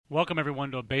Welcome, everyone,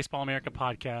 to a Baseball America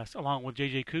podcast. Along with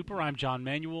J.J. Cooper, I'm John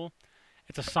Manuel.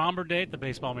 It's a somber day at the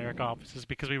Baseball America offices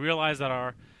because we realize that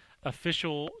our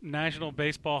official National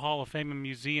Baseball Hall of Fame and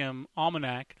Museum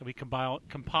almanac that we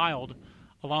compiled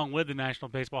along with the National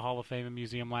Baseball Hall of Fame and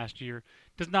Museum last year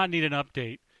does not need an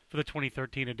update for the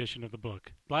 2013 edition of the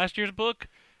book. Last year's book,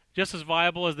 just as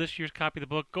viable as this year's copy of the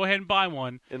book. Go ahead and buy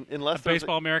one at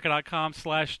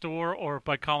baseballamerica.com/store or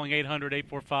by calling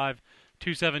 800-845-2726,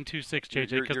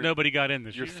 JJ, because nobody got in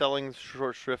this year. You're selling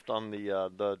short shrift on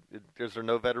the is there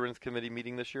no Veterans Committee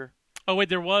meeting this year? Oh, wait,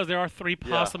 there are three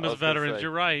posthumous veterans.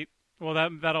 You're right. Well,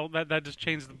 that just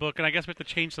changed the book, and I guess we have to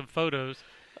change some photos.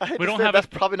 That's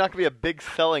probably not going to be a big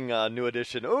selling new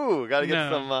edition. Ooh, got to get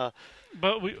some.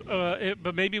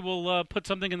 But maybe we'll put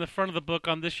something in the front of the book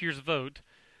on this year's vote,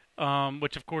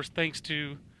 which, of course, thanks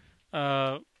to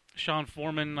Sean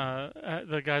Foreman,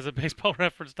 the guys at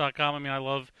BaseballReference.com. I mean, I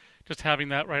love just having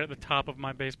that right at the top of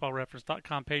my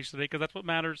BaseballReference.com page today because that's what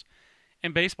matters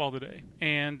in baseball today.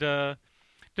 And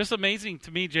just amazing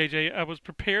to me, JJ. I was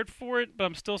prepared for it, but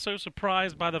I'm still so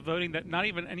surprised by the voting that no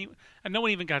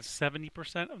one even got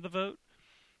 70% of the vote.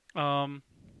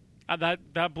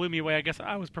 That blew me away. I guess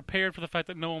I was prepared for the fact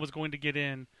that no one was going to get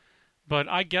in. But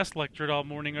I guest lectured all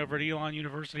morning over at Elon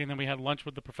University, and then we had lunch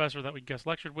with the professor that we guest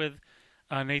lectured with,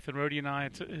 Nathan Rohde and I.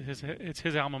 It's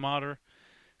his alma mater.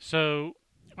 So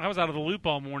I was out of the loop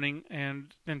all morning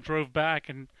and then drove back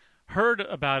and heard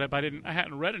about it, but I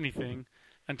hadn't read anything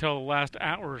until the last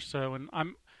hour or so, and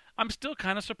I'm still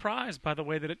kind of surprised by the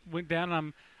way that it went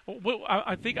down.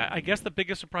 I guess the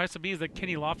biggest surprise to me is that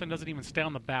Kenny Lofton doesn't even stay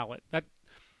on the ballot. That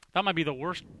might be the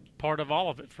worst part of all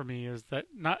of it for me. Is that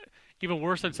not even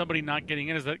worse than somebody not getting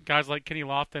in? Is that guys like Kenny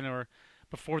Lofton or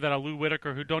before that Lou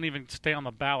Whitaker who don't even stay on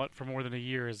the ballot for more than a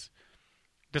year is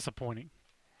disappointing.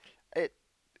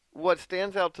 What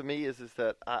stands out to me is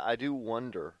that I do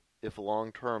wonder if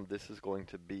long term this is going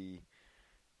to be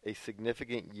a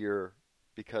significant year,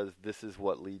 because this is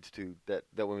what leads to that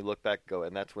when we look back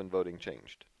and that's when voting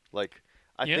changed. I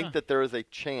think that there is a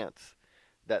chance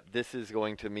that this is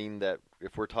going to mean that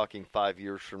if we're talking 5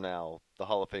 years from now, the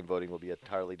Hall of Fame voting will be an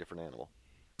entirely different animal.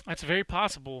 That's very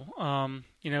possible.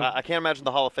 I can't imagine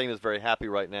the Hall of Fame is very happy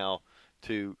right now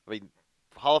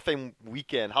Hall of Fame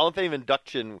weekend, Hall of Fame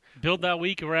induction. Build that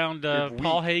week around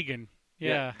Paul Hagen.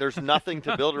 Yeah. There's nothing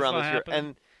to build around this year.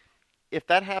 And if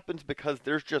that happens because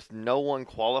there's just no one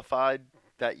qualified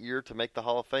that year to make the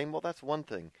Hall of Fame, well, that's one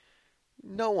thing.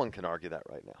 No one can argue that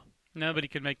right now. Nobody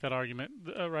can make that argument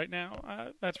right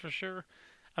now. That's for sure.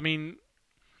 I mean,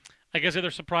 I guess the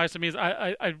other surprise to me is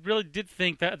I really did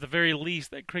think that at the very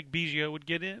least that Craig Biggio would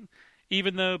get in,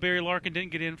 even though Barry Larkin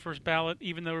didn't get in first ballot,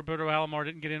 even though Roberto Alomar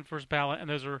didn't get in first ballot, and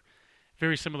those are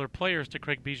very similar players to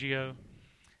Craig Biggio.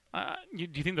 Do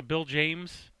you think that Bill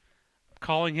James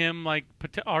calling him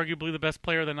arguably the best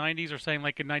player of the 90s, or saying in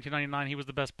 1999 he was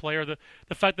the best player, the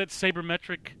fact that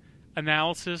sabermetric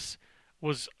analysis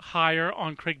was higher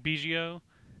on Craig Biggio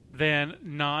than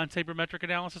non-sabermetric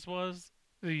analysis was,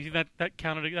 do you think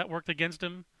that worked against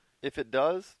him? If it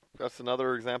does, that's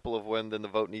another example of when then the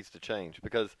vote needs to change.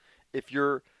 Because if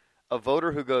you're a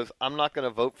voter who goes, I'm not going to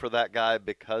vote for that guy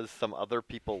because some other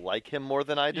people like him more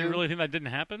than I do. You really think that didn't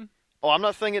happen? Oh, I'm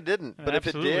not saying it didn't, but if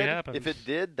happens. it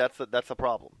did, that's a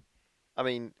problem. I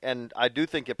mean, and I do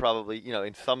think it probably,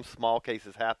 in some small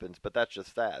cases happens, but that's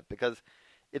just sad, because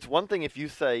it's one thing if you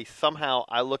say somehow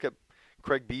I look at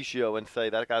Craig Biggio and say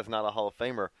that guy's not a Hall of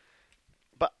Famer,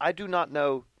 but I do not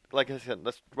know. Like I said,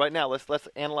 let's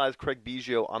analyze Craig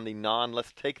Biggio on the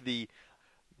let's take the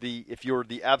if you're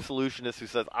the absolutionist who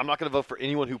says I'm not going to vote for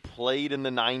anyone who played in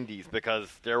the 90s because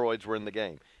steroids were in the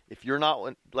game. If you're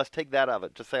not, let's take that out of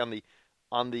it. Just say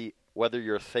on the whether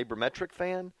you're a sabermetric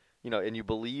fan, and you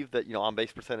believe that on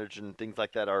base percentage and things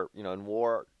like that are in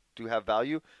WAR do have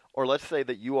value, or let's say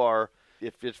that you are,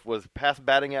 if it was past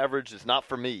batting average, it's not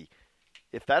for me.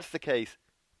 If that's the case,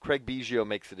 Craig Biggio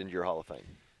makes it into your Hall of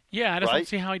Fame. Yeah, I just don't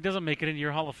see how he doesn't make it into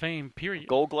your Hall of Fame, period.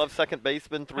 Gold Glove second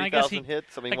baseman, 3,000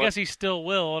 hits. I guess he still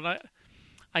will, and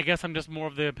I guess I'm just more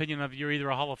of the opinion of you're either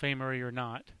a Hall of Famer or you're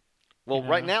not. Well,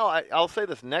 right now, I'll say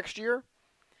this. Next year,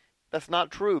 that's not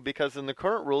true, because in the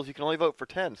current rules, you can only vote for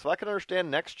 10. So I can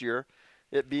understand next year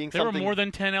it being something. There were more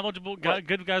than 10 eligible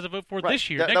good guys to vote for this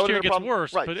year. Next year it gets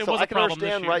worse, but it was a problem this year. I can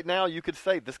understand right now you could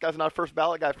say, this guy's not a first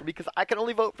ballot guy for me because I can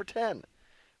only vote for 10.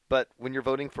 But when you're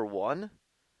voting for one,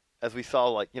 as we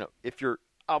saw, if you're,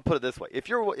 I'll put it this way: if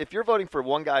you're voting for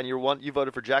one guy and you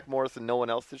voted for Jack Morris and no one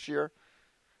else this year,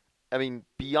 I mean,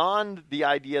 beyond the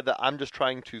idea that I'm just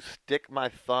trying to stick my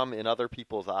thumb in other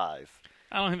people's eyes.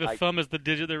 I don't think the thumb is the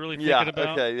digit they're really thinking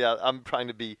about. Yeah, I'm trying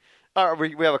to be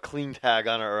We have a clean tag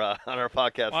on our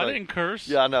podcast. Well, I didn't curse.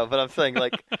 Yeah, I know, but I'm saying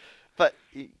but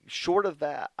short of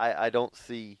that, I don't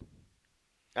see.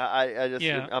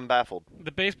 I'm baffled.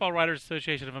 The Baseball Writers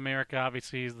Association of America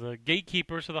obviously is the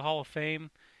gatekeepers of the Hall of Fame,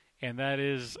 and that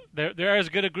is they're as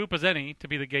good a group as any to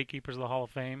be the gatekeepers of the Hall of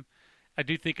Fame. I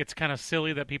do think it's kind of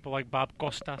silly that people like Bob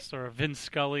Costas or Vin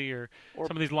Scully or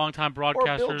some of these longtime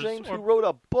broadcasters, or Bill James, who wrote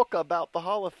a book about the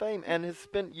Hall of Fame and has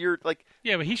spent years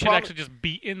Yeah, but he should actually just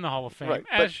be in the Hall of Fame, right,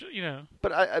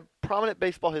 But prominent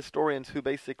baseball historians who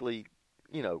basically,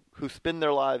 who spend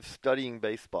their lives studying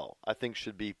baseball, I think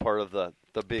should be part of the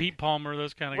big Pete Palmer,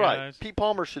 those kind of right. guys. Pete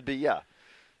Palmer should be, yeah.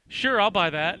 Sure, I'll buy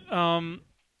that.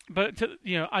 But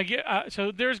I get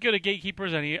so there's good a gatekeeper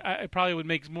as any. It probably would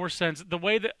make more sense the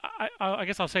way that I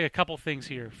guess I'll say a couple things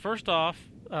here. First off,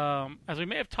 as we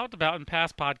may have talked about in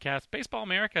past podcasts, Baseball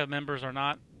America members are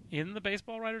not in the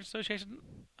Baseball Writers Association.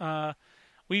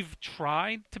 We've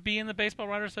tried to be in the Baseball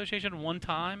Writers Association one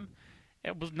time.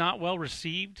 It was not well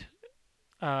received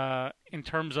in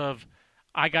terms of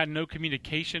I got no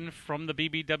communication from the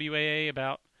BBWAA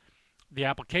about the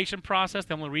application process.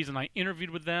 The only reason I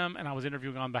interviewed with them, and I was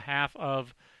interviewing on behalf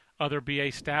of other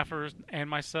BA staffers and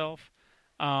myself.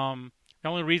 The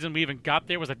only reason we even got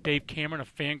there was that Dave Cameron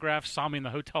of Fangraphs saw me in the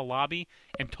hotel lobby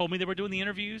and told me they were doing the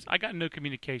interviews. I got no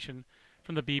communication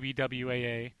from the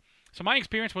BBWAA. So my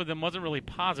experience with them wasn't really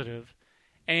positive.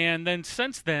 And then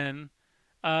since then,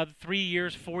 3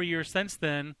 years, 4 years since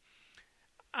then,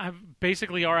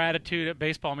 basically our attitude at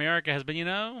Baseball America has been,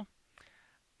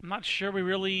 I'm not sure we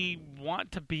really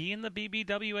want to be in the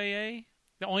BBWAA.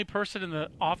 The only person in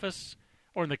the office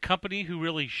or in the company who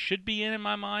really should be in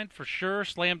my mind, for sure,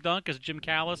 slam dunk, is Jim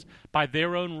Callis by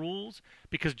their own rules,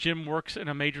 because Jim works in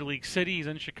a major league city. He's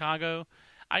in Chicago.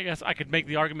 I guess I could make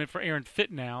the argument for Aaron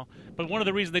Fitt now, but one of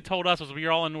the reasons they told us was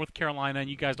we're all in North Carolina and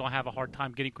you guys don't have a hard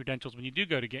time getting credentials when you do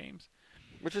go to games.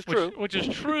 Which is true. Which is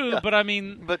true, yeah. But I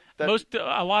mean,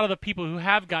 a lot of the people who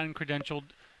have gotten credentialed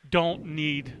don't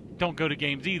go to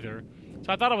games either.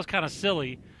 So I thought it was kind of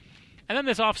silly. And then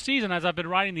this off season, as I've been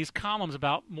writing these columns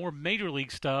about more major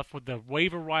league stuff with the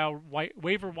waiver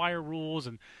wire rules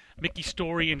and Mickey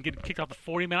Story and getting kicked off the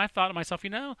 40 man, I thought to myself,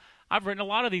 I've written a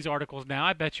lot of these articles now.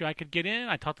 I bet you I could get in.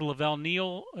 I talked to Lavelle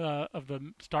Neal of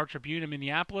the Star Tribune in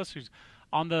Minneapolis, who's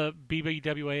on the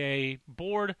BBWAA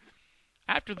board.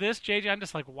 After this, JJ, I'm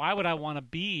just like, why would I want to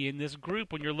be in this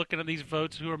group when you're looking at these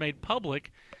votes who are made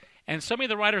public? And so many of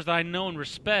the writers that I know and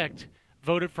respect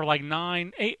voted for like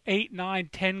 8, 9,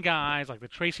 10 guys, like the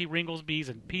Tracy Ringlesbys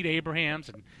and Pete Abrahams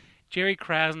and Jerry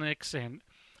Krasniks. And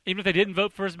even if they didn't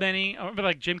vote for as many, I remember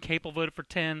like Jim Capel voted for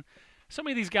 10. So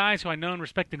many of these guys who I know and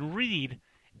respect and read.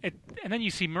 And then you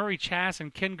see Murray Chass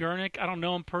and Ken Gurnick. I don't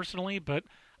know them personally, but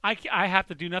I have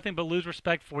to do nothing but lose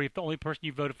respect for you if the only person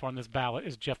you voted for on this ballot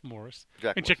is Jack Morris.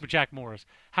 Jack Morris.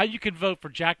 How you can vote for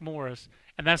Jack Morris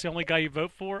and that's the only guy you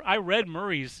vote for? I read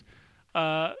Murray's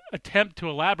attempt to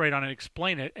elaborate on it and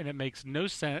explain it, and it makes no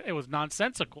sense. It was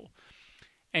nonsensical.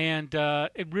 And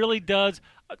it really does.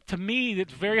 To me,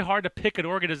 it's very hard to pick an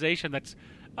organization that's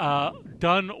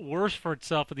done worse for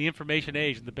itself in the information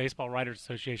age than the Baseball Writers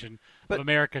Association of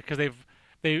America, because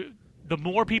the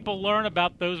more people learn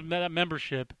about that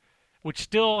membership, which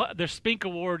still, their Spink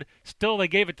Award, still they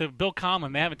gave it to Bill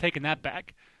Conlon. They haven't taken that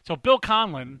back. So Bill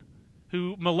Conlon,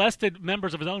 who molested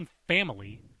members of his own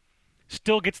family,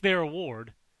 still gets their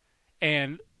award,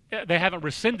 and they haven't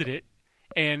rescinded it,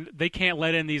 and they can't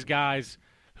let in these guys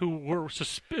who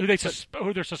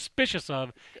they're suspicious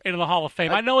of into the Hall of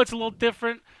Fame. I know it's a little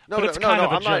different, but it's kind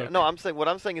of a joke. I'm saying what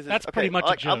I'm saying is that's pretty much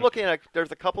a joke. I'm looking at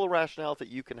there's a couple of rationales that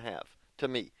you can have, to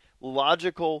me,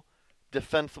 logical,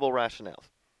 defensible rationales.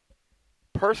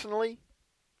 Personally,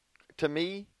 to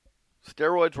me,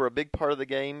 steroids were a big part of the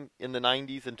game in the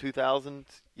 90s and 2000s.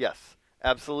 Yes,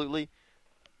 absolutely.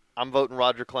 I'm voting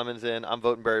Roger Clemens in. I'm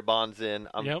voting Barry Bonds in.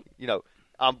 I'm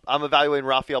evaluating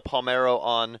Rafael Palmeiro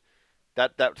on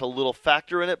that. That's a little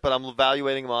factor in it, but I'm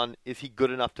evaluating him on, is he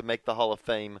good enough to make the Hall of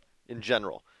Fame in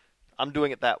general? I'm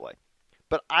doing it that way.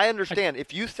 But I understand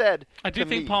if you said I do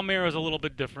think Palmeiro is a little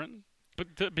bit different,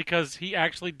 but because he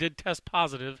actually did test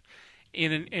positive.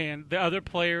 And the other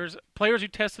players who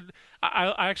tested,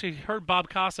 I actually heard Bob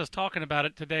Costas talking about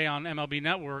it today on MLB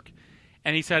Network,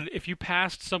 and he said if you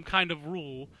passed some kind of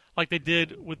rule like they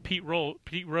did with Pete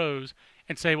Rose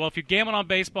and say, well, if you gamble on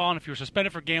baseball and if you're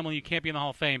suspended for gambling, you can't be in the Hall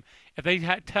of Fame. If they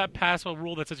had to pass a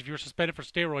rule that says if you're suspended for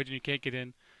steroids and you can't get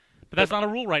in, but that's not a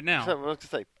rule right now.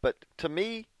 But to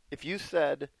me, if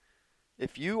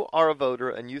you are a voter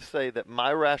and you say that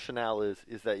my rationale is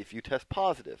that if you test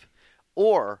positive,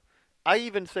 or I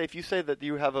even say, if you say that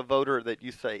you have a voter that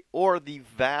you say, or the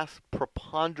vast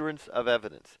preponderance of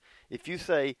evidence, if you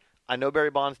say, I know Barry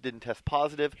Bonds didn't test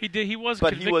positive. He did. He was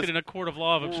but convicted in a court of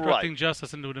law of obstructing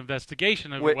justice into an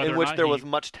investigation of whether in which or not there was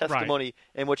much testimony, right.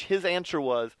 in which his answer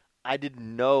was, I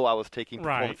didn't know I was taking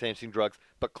performance-enhancing drugs,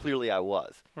 but clearly I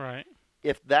was. Right.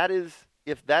 If that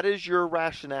is your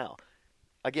rationale,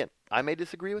 again, I may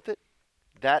disagree with it.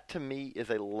 That to me is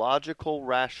a logical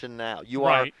rationale. You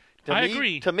right. are. I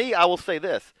agree. To me, I will say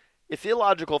this: it's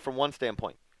illogical from one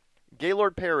standpoint.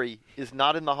 Gaylord Perry is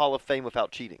not in the Hall of Fame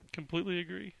without cheating. Completely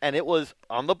agree. And it was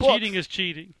on the books. Cheating is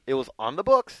cheating. It was on the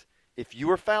books. If you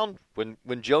were found when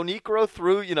Joe Niekro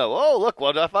threw, oh look,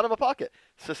 what did I find in my pocket?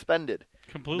 Suspended.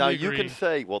 Completely now agree. You can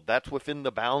say, well, that's within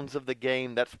the bounds of the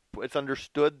game. It's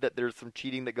understood that there's some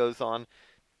cheating that goes on.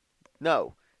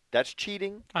 No, that's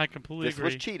cheating. I completely agree.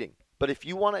 This was cheating. But if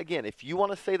you want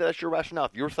to say that that's your rationale,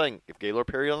 if you're saying if Gaylord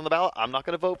Perry is on the ballot, I'm not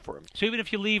going to vote for him. So even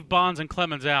if you leave Bonds and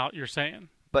Clemens out, you're saying.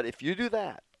 But if you do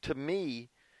that, to me,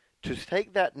 to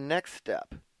take that next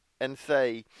step and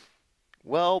say,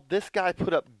 well, this guy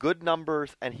put up good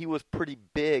numbers and he was pretty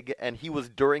big and he was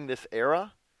during this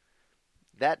era,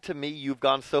 that to me, you've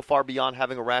gone so far beyond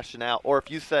having a rationale. Or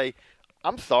if you say,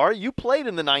 I'm sorry, you played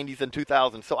in the 90s and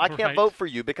 2000s, so I can't vote for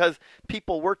you because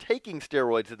people were taking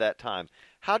steroids at that time.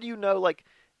 How do you know,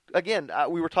 again,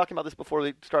 we were talking about this before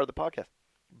we started the podcast.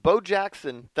 Bo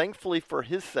Jackson, thankfully for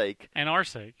his sake. And our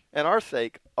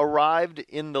sake, arrived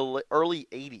in the early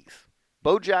 80s.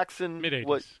 Bo Jackson.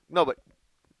 Mid-80s. But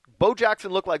Bo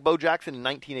Jackson looked like Bo Jackson in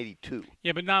 1982.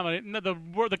 Yeah,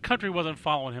 but the country wasn't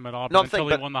following him at all until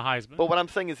he won the Heisman. But what I'm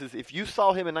saying is if you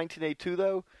saw him in 1982,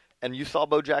 though, and you saw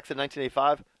Bo Jackson in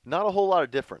 1985, not a whole lot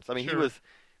of difference. I mean, sure. He was.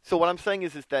 So what I'm saying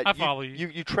is that I follow you.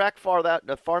 You track far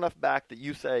enough back that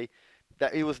you say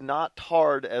that he was not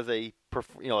tarred as a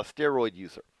steroid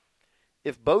user.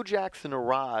 If Bo Jackson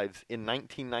arrives in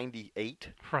 1998,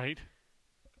 right,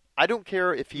 I don't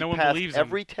care if he passed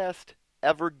every test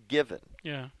ever given.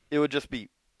 Yeah, it would just be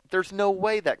there's no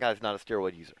way that guy's not a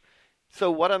steroid user. So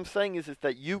what I'm saying is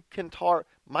that you can tar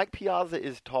Mike Piazza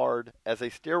is tarred as a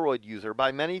steroid user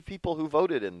by many people who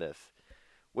voted in this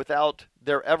without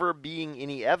there ever being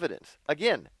any evidence.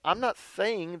 Again, I'm not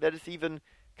saying that it's even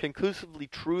conclusively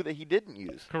true that he didn't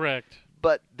use. Correct.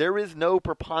 But there is no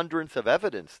preponderance of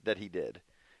evidence that he did.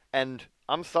 And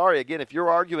I'm sorry, again, if you're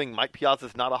arguing Mike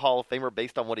Piazza's not a Hall of Famer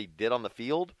based on what he did on the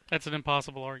field. That's an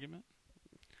impossible argument.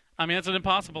 I mean, that's an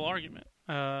impossible argument.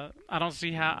 I don't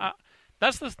see how.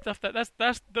 That's the stuff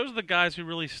those are the guys who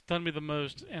really stun me the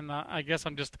most, and I guess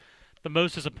I'm just the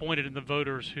most disappointed in the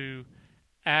voters who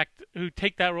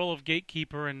take that role of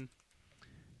gatekeeper and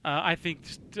I think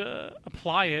just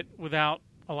apply it without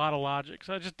a lot of logic.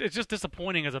 So it's just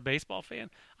disappointing as a baseball fan.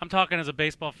 I'm talking as a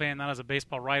baseball fan, not as a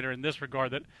baseball writer in this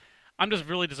regard, that I'm just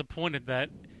really disappointed that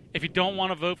if you don't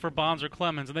want to vote for Bonds or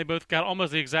Clemens, and they both got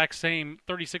almost the exact same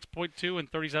 36.2 and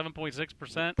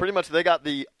 37.6%. Pretty much they got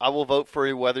the I will vote for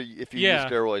you if you use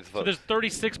steroids vote. So there's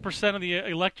 36% of the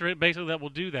electorate basically that will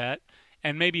do that,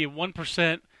 and maybe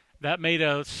 1% that made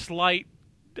a slight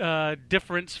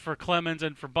difference for Clemens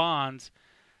and for Bonds.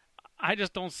 I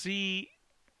just don't see,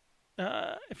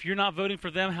 if you're not voting for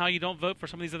them, how you don't vote for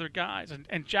some of these other guys.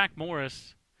 And Jack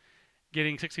Morris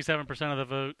getting 67% of the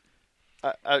vote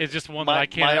is just one that I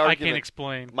can't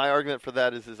explain. My argument for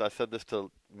that is I said this to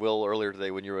Will earlier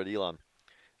today when you were at Elon.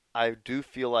 I do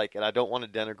feel like, and I don't want to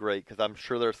denigrate because I'm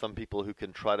sure there are some people who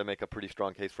can try to make a pretty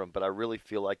strong case for him, but I really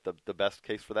feel like the best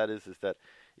case for that is that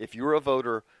if you're a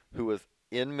voter who was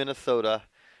in Minnesota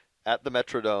at the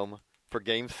Metrodome for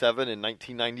Game 7 in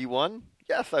 1991,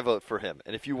 yes, I vote for him.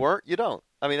 And if you weren't, you don't.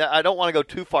 I mean, I don't want to go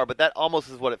too far, but that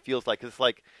almost is what it feels like. It's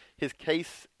like his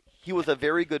case, he was a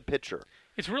very good pitcher.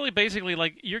 It's really basically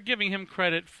like you're giving him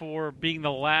credit for being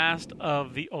the last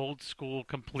of the old school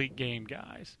complete game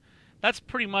guys. That's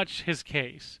pretty much his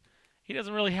case. He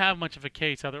doesn't really have much of a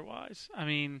case otherwise. I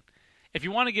mean, if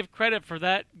you want to give credit for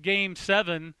that Game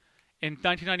 7 in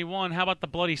 1991, how about the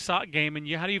Bloody Sock game? And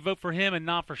how do you vote for him and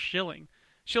not for Schilling?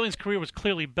 Schilling's career was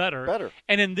clearly better.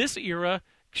 And in this era,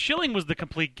 Schilling was the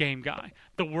complete game guy,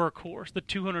 the workhorse, the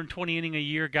 220 inning a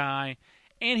year guy,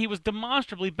 and he was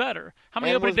demonstrably better. How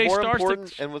many opening day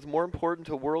starts? And was more important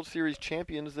to World Series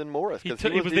champions than Morris. He was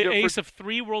the ace of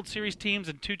 3 World Series teams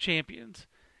and 2 champions.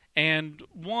 And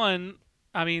one,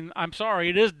 I mean, I'm sorry,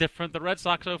 it is different. The Red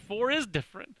Sox 04 is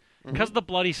different because of the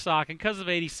Bloody Sock and because of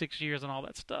 86 years and all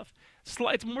that stuff.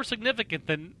 It's more significant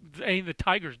than anything the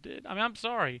Tigers did. I mean, I'm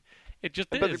sorry. It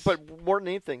just is. But more than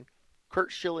anything,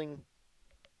 Curt Schilling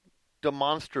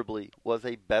demonstrably was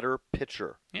a better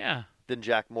pitcher than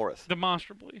Jack Morris.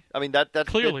 Demonstrably. I mean, that's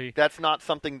Clearly. that's not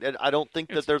something that I don't think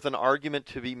that there's an argument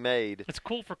to be made. It's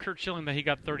cool for Curt Schilling that he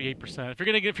got 38%.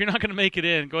 If you're not going to make it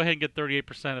in, go ahead and get 38%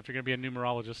 if you're going to be a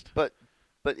numerologist. But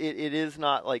it is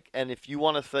not like, and if you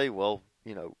want to say, well,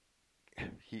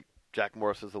 Jack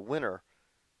Morris is a winner,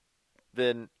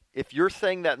 then if you're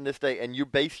saying that in this day and you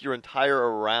base your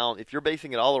if you're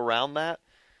basing it all around that,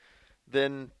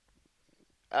 then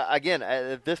again,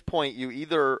 at this point, you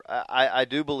either I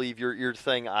do believe you're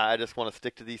saying I just want to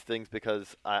stick to these things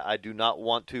because I do not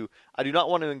want to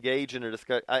engage in a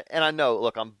discussion. And I know,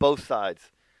 look, on both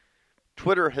sides,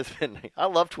 Twitter has been. I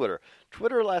love Twitter.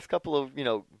 Twitter last couple of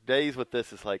days with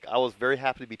this is like I was very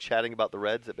happy to be chatting about the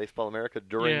Reds at Baseball America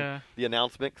during the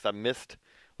announcement because I missed.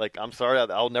 Like, I'm sorry,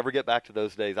 I'll never get back to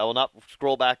those days. I will not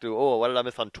scroll back to, what did I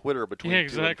miss on Twitter between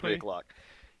 2 and 3 o'clock?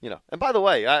 And by the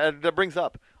way, that brings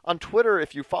up, on Twitter,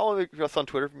 if you follow us on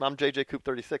Twitter, I'm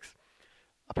JJCoop36.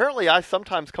 Apparently, I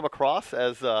sometimes come across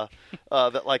as that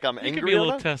like I'm angry. You can be a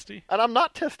little testy. And I'm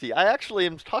not testy. I actually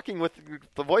am talking with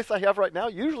the voice I have right now.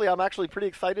 Usually, I'm actually pretty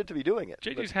excited to be doing it.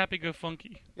 JJ's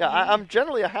happy-go-funky. Yeah, I'm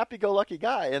generally a happy-go-lucky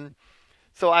guy, and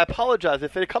so I apologize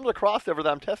if it comes across ever that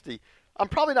I'm testy. I'm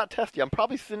probably not testy. I'm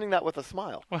probably sending that with a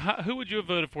smile. Well, who would you have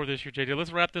voted for this year, JJ?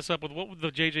 Let's wrap this up with what would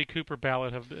the JJ Cooper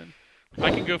ballot have been?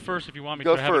 I can go first if you want me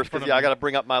to. Go first, because I got to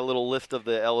bring up my little list of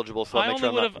the eligible. So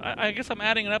I guess I'm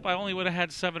adding it up. I only would have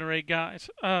had 7 or 8 guys.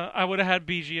 I would have had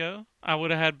Biggio. I would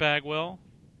have had Bagwell,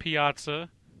 Piazza,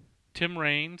 Tim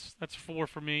Raines. That's 4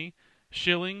 for me.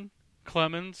 Schilling,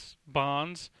 Clemens,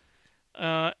 Bonds,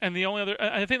 and the only other.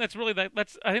 I think that's really that.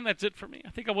 I think that's it for me. I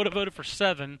think I would have voted for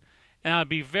 7. And I'd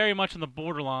be very much on the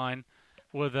borderline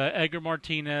with Edgar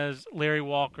Martinez, Larry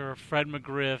Walker, Fred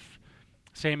McGriff,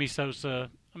 Sammy Sosa.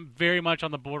 I'm very much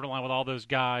on the borderline with all those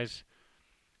guys.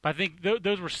 But I think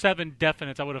those were 7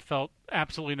 definites. I would have felt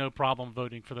absolutely no problem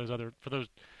voting for those other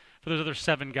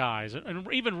 7 guys.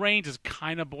 And even Raines is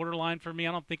kind of borderline for me.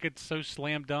 I don't think it's so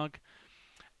slam dunk.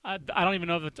 I don't even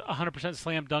know if it's 100%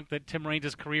 slam dunk that Tim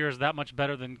Raines' career is that much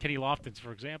better than Kenny Lofton's,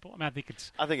 for example. I mean, I think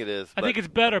it is. I think it's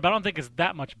better, but I don't think it's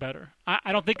that much better.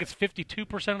 I don't think it's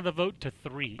 52% of the vote to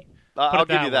 3. I'll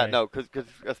give you that. No,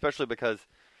 especially because.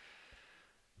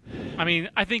 I mean,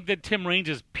 I think that Tim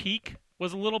Raines' peak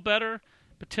was a little better,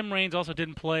 but Tim Raines also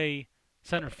didn't play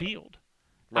center field.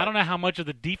 Right. I don't know how much of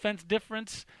the defense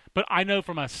difference, but I know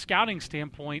from a scouting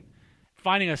standpoint,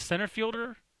 finding a center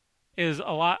fielder is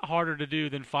a lot harder to do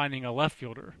than finding a left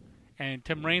fielder. And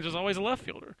Tim Raines was always a left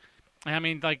fielder. I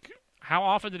mean, like, how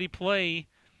often did he play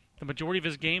the majority of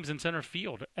his games in center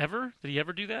field? Ever? Did he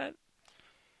ever do that?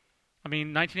 I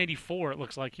mean, 1984, it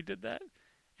looks like he did that.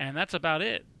 And that's about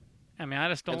it. I mean, I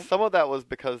just don't. And some of that was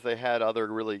because they had other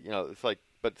really, it's like,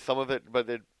 but some of it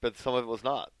was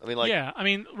not. I mean, like. Yeah, I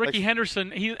mean, Ricky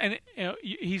Henderson,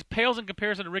 he pales in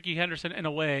comparison to Ricky Henderson in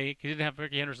a way. He didn't have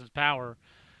Ricky Henderson's power.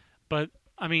 But,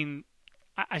 I mean,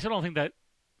 I still don't think that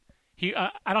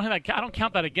I don't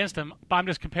count that against him, but I'm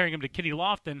just comparing him to Kenny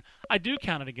Lofton. I do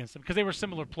count it against him because they were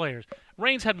similar players.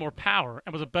 Raines had more power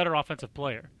and was a better offensive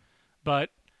player. But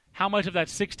how much of that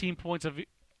 16 points of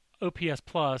OPS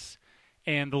plus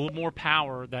and the more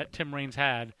power that Tim Raines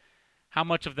had, how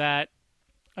much of that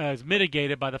is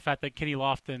mitigated by the fact that Kenny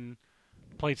Lofton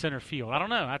played center field? I don't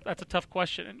know. That's a tough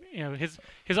question.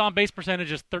 His on-base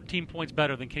percentage is 13 points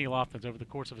better than Kenny Lofton's over the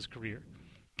course of his career.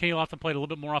 Kenny Lofton played a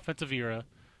little bit more offensive era,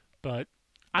 but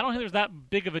I don't think there's that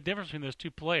big of a difference between those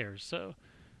two players. So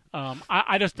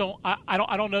I just don't. I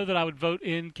don't know that I would vote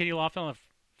in Kenny Lofton on the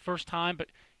first time, but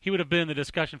he would have been in the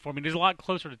discussion for me. He's a lot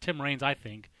closer to Tim Raines, I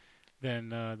think, than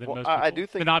most people. I do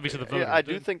think, than obviously the voters. I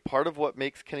do think part of what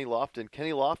makes Kenny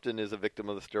Lofton is a victim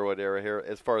of the steroid era here,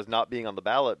 as far as not being on the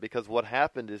ballot, because what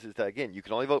happened is that again you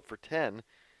can only vote for 10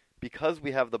 because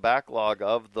we have the backlog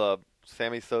of the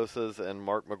Sammy Sosa's and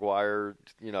Mark McGwire,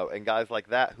 and guys like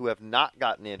that who have not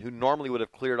gotten in, who normally would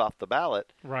have cleared off the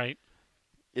ballot. Right.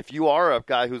 If you are a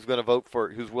guy who's willing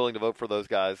to vote for those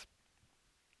guys,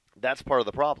 that's part of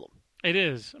the problem. It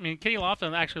is. I mean, Kenny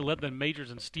Lofton actually led the majors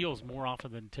in steals more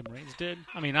often than Tim Raines did.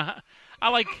 I mean, I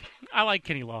like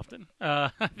Kenny Lofton.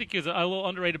 I think he was a little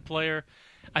underrated player.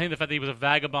 I think the fact that he was a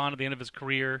vagabond at the end of his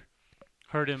career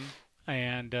hurt him,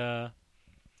 and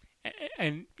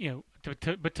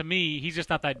but to me, he's just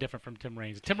not that different from Tim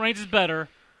Raines. Tim Raines is better,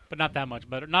 but not that much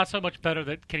better. Not so much better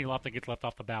that Kenny Lofton gets left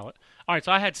off the ballot. All right,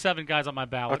 so I had 7 guys on my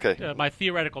ballot. Okay. My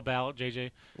theoretical ballot,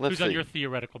 JJ. Who's on your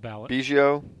theoretical ballot?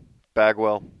 Biggio,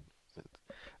 Bagwell,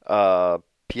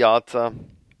 Piazza.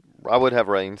 I would have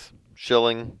Raines,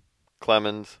 Schilling,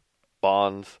 Clemens,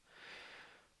 Bonds,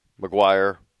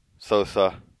 McGwire,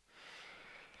 Sosa.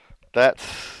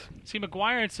 See,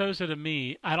 McGwire and Sosa to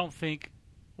me, I don't think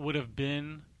would have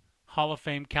been Hall of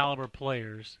Fame caliber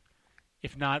players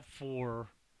if not for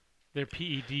their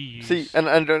PED use. See, and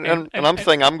I'm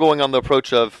saying I'm going on the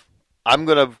approach of I'm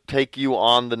going to take you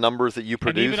on the numbers that you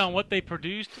produce. And even on what they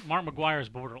produced, Mark McGwire is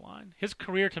borderline. His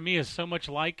career to me is so much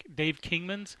like Dave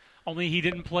Kingman's, only he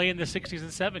didn't play in the 60s and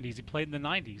 70s. He played in the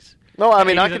 90s. No, I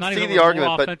mean, I can see the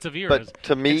argument, but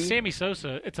to me... And Sammy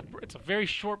Sosa, it's a very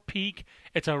short peak.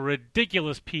 It's a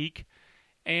ridiculous peak.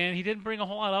 And he didn't bring a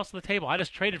whole lot else to the table. I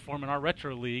just traded for him in our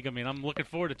retro league. I mean, I'm looking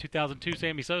forward to 2002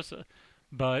 Sammy Sosa.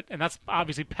 And that's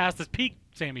obviously past his peak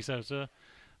Sammy Sosa.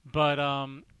 But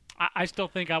I still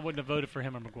think I wouldn't have voted for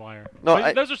him or McGwire.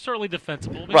 No, those are certainly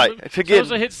defensible. Right.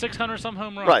 Sosa hit 600 some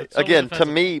home runs. Right. Again, to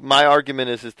me, my argument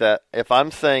is that if I'm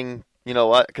saying, you know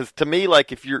what, because to me,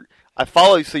 like I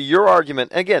follow you. So your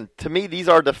argument, again, to me, these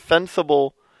are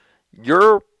defensible.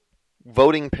 Your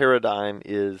voting paradigm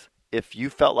is if you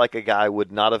felt like a guy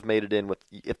would not have made it in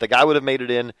if the guy would have made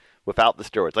it in without the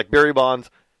steroids, like Barry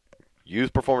Bonds,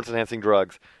 used performance-enhancing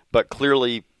drugs, but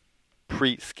clearly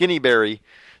Skinny Barry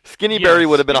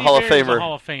would have been a Hall of Famer.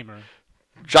 Hall of Famer.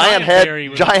 Giant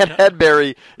Head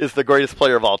Barry is the greatest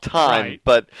player of all time. Right.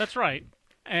 But that's right.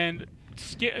 And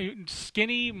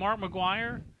skinny Mark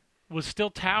McGwire was still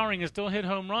towering and still hit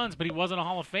home runs, but he wasn't a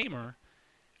Hall of Famer.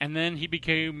 And then he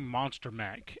became Monster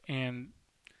Mac, and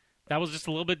that was just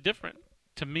a little bit different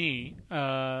to me.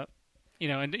 And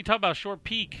you talk about a short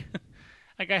peak.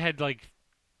 That guy had like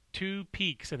 2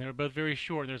 peaks, and they were both very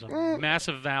short. There's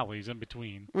massive valleys in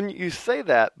between. When you say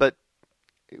that, but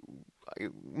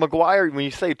McGwire, when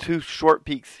you say 2 short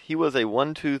peaks, he was a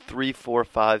 1, 2, 3, 4,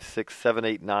 5, 6, 7,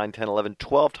 8, 9, 10, 11,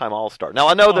 12-time All-Star. Now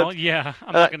I know that. Yeah,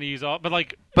 I'm not going to use all, but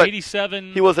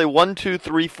 87. He was a 1, 2,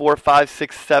 3, 4, 5,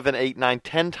 6, 7, 8, 9,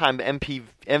 10-time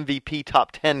MVP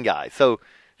top 10 guy. So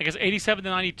I guess 87 to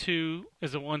 92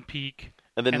 is the one peak.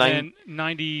 And then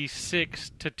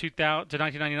 96 to 2000 to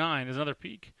 1999 is another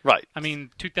peak. Right. I mean,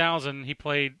 2000 he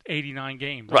played 89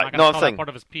 games. Right. I'm saying part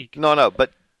of his peak. No,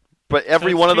 but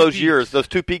every one of those years, those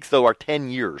 2 peaks though are 10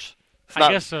 years. I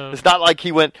guess so. It's not like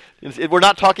he went. We're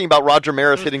not talking about Roger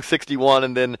Maris hitting 61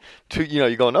 and then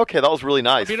you're going, okay, that was really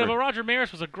nice. But Roger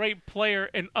Maris was a great player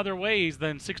in other ways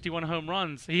than 61 home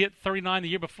runs. He hit 39 the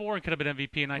year before and could have been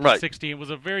MVP in 1960 and was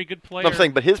a very good player. I'm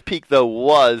saying, but his peak though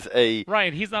was a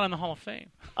right. He's not in the Hall of Fame.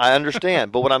 I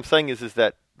understand, but what I'm saying is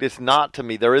that it's not, to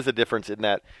me. There is a difference in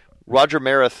that. Roger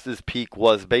Maris's peak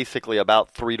was basically about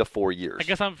 3 to 4 years. I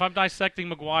guess if I'm dissecting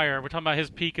McGwire, we're talking about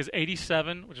his peak is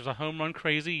 87, which was a home run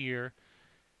crazy year.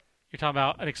 You're talking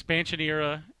about an expansion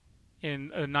era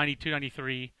in 92,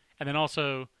 93, and then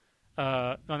also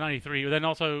 93, then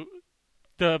also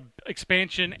the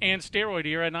expansion and steroid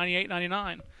era in 98,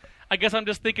 99. I guess I'm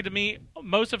just thinking, to me,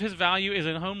 most of his value is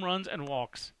in home runs and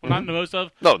walks. Well, not most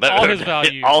of. No, all his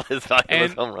value. All his value and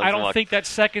is home runs I don't and walks. think that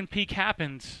second peak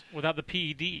happens without the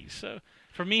PEDs. So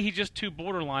for me, he's just too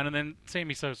borderline, and then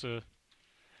Sammy Sosa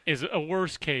is a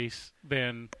worse case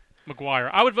than McGwire.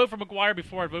 I would vote for McGwire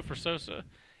before I'd vote for Sosa,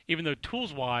 even though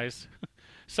tools-wise,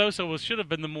 Sosa should have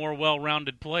been the more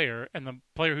well-rounded player and the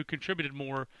player who contributed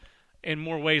more in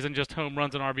more ways than just home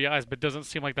runs and RBIs, but doesn't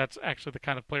seem like that's actually the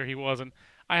kind of player he was. And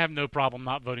I have no problem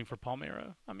not voting for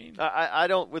Palmeiro. I mean, I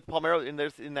don't with Palmeiro. And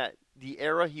there's in that the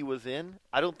era he was in.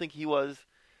 I don't think he was.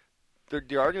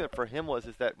 The argument for him is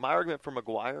that my argument for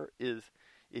McGwire is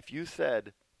if you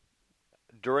said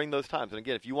during those times, and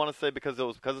again, if you want to say because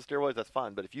of steroids, that's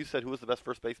fine. But if you said who was the best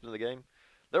first baseman in the game,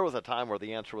 there was a time where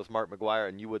the answer was Mark McGwire,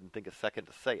 and you wouldn't think a second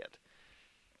to say it.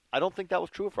 I don't think that was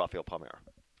true of Rafael Palmeiro.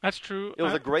 That's true. It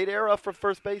was a great era for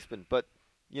first baseman, but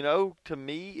to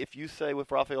me, if you say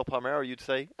with Rafael Palmeiro, you'd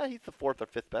say he's the 4th or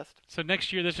 5th best. So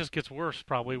next year, this just gets worse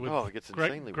probably with it gets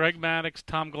insanely Greg Maddux,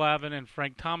 Tom Glavine, and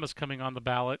Frank Thomas coming on the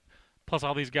ballot. Plus,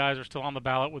 all these guys are still on the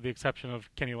ballot with the exception of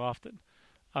Kenny Lofton.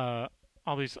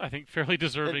 All these, I think, fairly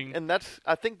deserving. And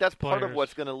I think that's players. Part of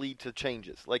what's going to lead to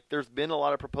changes. Like, there's been a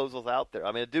lot of proposals out there.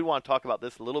 I mean, I did want to talk about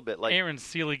this a little bit. Like Aaron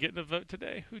Seeley getting a vote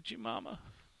today. Hoochie Mama.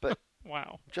 But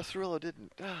wow. Jeff Cirillo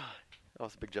didn't. I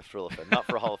was a big Jeff Cirillo fan. Not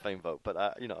for a Hall of Fame vote, but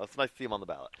it's nice to see him on the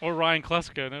ballot. Or Ryan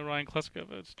Klesko. No Ryan Klesko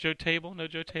votes. Joe Table. No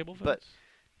Joe Table votes.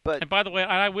 But and by the way,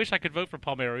 I wish I could vote for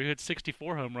Palmeiro. He had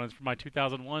 64 home runs for my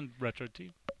 2001 retro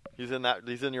team. He's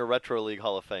in your retro league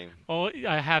Hall of Fame. Well,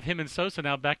 I have him and Sosa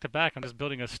now back to back. I'm just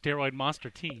building a steroid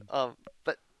monster team.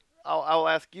 But I'll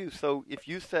ask you. So if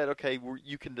you said, okay,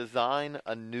 you can design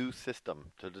a new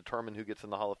system to determine who gets in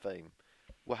the Hall of Fame,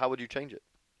 well, how would you change it?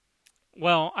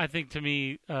 Well, I think to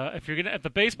me, if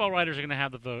the baseball writers are gonna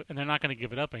have the vote, and they're not gonna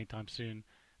give it up anytime soon,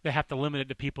 they have to limit it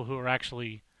to people who are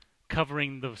actually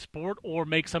covering the sport or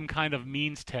make some kind of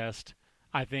means test.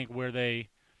 I think where they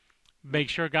make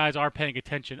sure guys are paying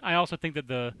attention. I also think that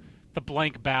the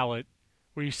blank ballot,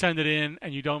 where you send it in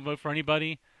and you don't vote for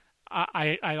anybody,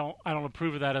 I don't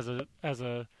approve of that as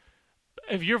a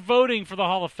if you're voting for the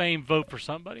Hall of Fame, vote for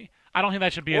somebody. I don't think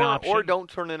that should be an option. Or don't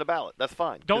turn in a ballot. That's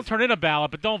fine. Don't turn in a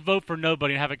ballot, but don't vote for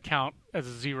nobody and have it count as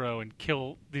a zero and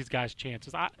kill these guys'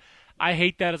 chances. I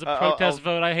hate that as a protest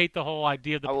vote. I hate the whole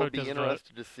idea of the protest vote. I will be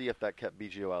interested to see if that kept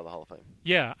BGO out of the Hall of Fame.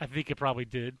 Yeah, I think it probably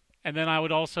did. And then I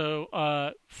would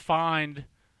also find,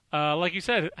 like you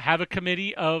said, have a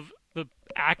committee of the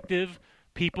active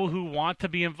people who want to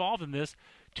be involved in this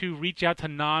to reach out to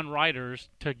non-writers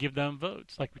to give them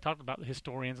votes, like we talked about, the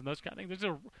historians and those kind of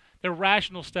things. They're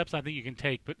rational steps I think you can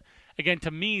take. But, again,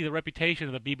 to me, the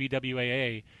reputation of the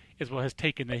BBWAA is what has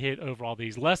taken the hit over all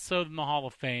these, less so than the Hall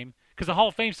of Fame, because the Hall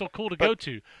of Fame is so cool to go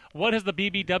to. What has the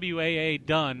BBWAA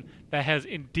done that has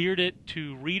endeared it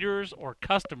to readers or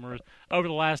customers over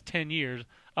the last 10 years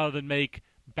other than make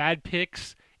bad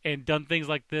picks and done things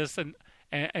like this? And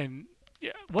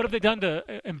yeah, what have they done to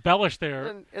embellish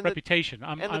their reputation?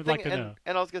 I'd like to know.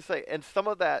 And I was going to say, and some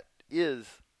of that is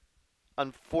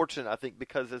unfortunate, I think,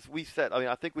 because as we said,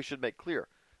 I think we should make clear,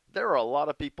 there are a lot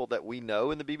of people that we know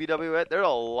in the BBWA. There are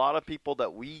a lot of people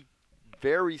that we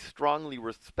very strongly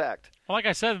respect. Well, like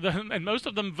I said, and most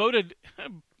of them voted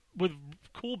with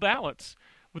cool ballots,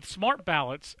 with smart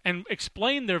ballots, and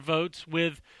explained their votes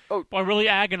with, I really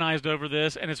agonized over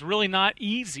this, and it's really not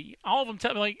easy. All of them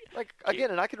tell me, again,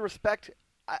 and I can respect,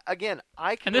 and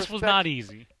this was not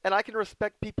easy. And I can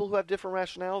respect people who have different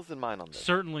rationales than mine on this.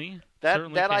 Certainly.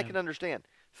 That I can understand.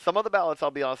 Some of the ballots,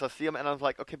 I'll be honest, I see them, and I'm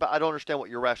like, okay, but I don't understand what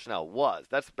your rationale was.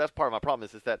 That's part of my problem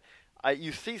is that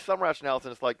you see some rationales,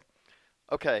 and it's like,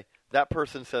 okay, that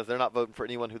person says they're not voting for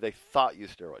anyone who they thought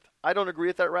used steroids. I don't agree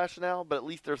with that rationale, but at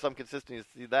least there's some consistency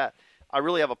to see that. I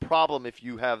really have a problem if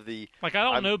you have the I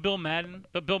don't know Bill Madden,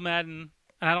 but Bill Madden,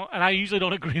 and I usually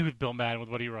don't agree with Bill Madden with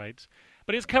what he writes,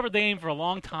 but he's covered the game for a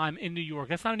long time in New York.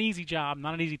 That's not an easy job,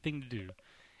 not an easy thing to do,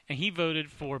 and he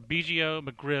voted for Biggio,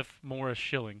 McGriff, Morris,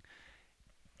 Schilling.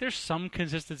 There's some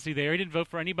consistency there. He didn't vote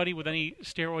for anybody with any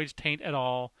steroids taint at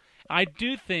all. I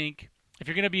do think if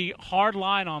you're going to be hard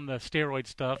line on the steroid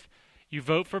stuff, you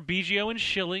vote for Biggio and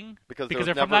Schilling because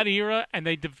they're from that era, and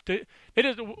they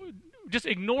just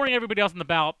ignoring everybody else in the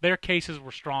ballot. Their cases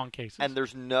were strong cases, and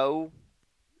there's no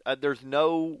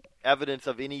evidence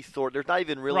of any sort. There's not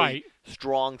even really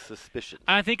strong suspicion.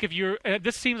 I think if you're,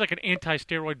 this seems like an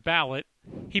anti-steroid ballot.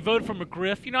 He voted for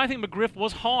McGriff. I think McGriff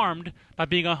was harmed by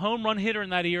being a home run hitter in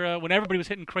that era when everybody was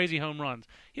hitting crazy home runs.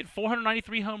 He hit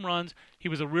 493 home runs. He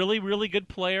was a really, really good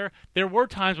player. There were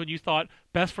times when you thought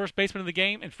best first baseman of the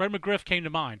game, and Fred McGriff came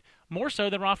to mind, more so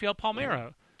than Rafael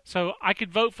Palmeiro. So I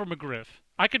could vote for McGriff.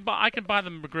 I could buy the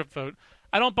McGriff vote.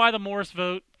 I don't buy the Morris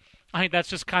vote. I think that's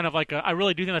just kind of like I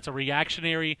really do think that's a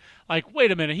reactionary, like,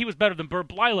 wait a minute, he was better than Bert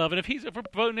Blyleven. If we're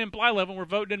voting in Blyleven, we're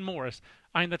voting in Morris.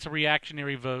 I think that's a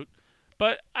reactionary vote.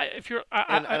 But I'm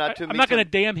not going to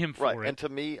damn him for it. Right, and to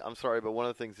me, I'm sorry, but one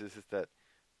of the things is that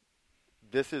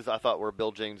this is, I thought, where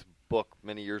Bill James' book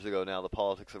many years ago now, The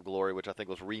Politics of Glory, which I think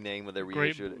was renamed when they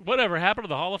reissued it. Whatever happened to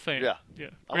the Hall of Fame. Yeah.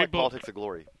 I like Politics of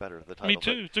Glory better, the title. Me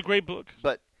too. It's a great book.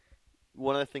 But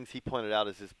one of the things he pointed out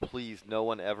is please, no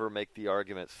one ever make the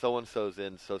argument, so-and-so's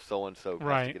in, so so-and-so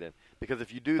has to get in. Because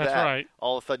if you do that,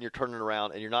 all of a sudden you're turning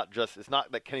around, and you're not just, it's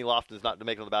not that Kenny Lofton's not to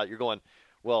make it on the ballot. You're going,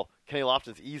 well, Kenny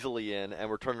Lofton's easily in, and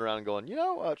we're turning around and going,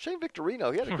 Shane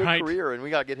Victorino, he had a good career, and we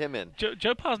got to get him in.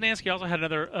 Joe Posnanski also had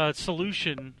another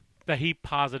solution that he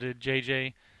posited,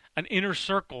 JJ, an inner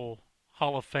circle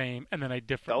Hall of Fame, and then a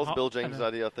different. That was Bill James'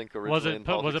 idea, I think, originally.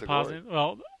 Was it positive?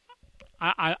 Well,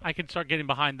 I can start getting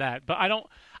behind that, but I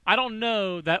don't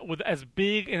know that with as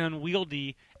big and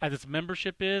unwieldy as its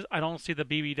membership is, I don't see the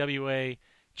BBWA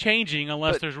changing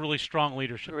unless there's really strong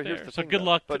leadership there. So good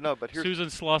luck to Susan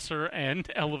Slusser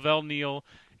and Lavelle Neal,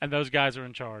 and those guys are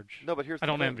in charge. No, but here's I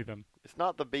don't envy them. It's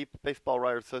not the Baseball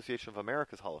Writers Association of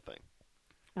America's Hall of Fame.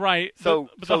 Right. So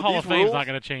the Hall of Fame is not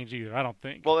going to change either, I don't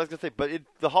think. Well, I was going to say, but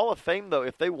the Hall of Fame, though,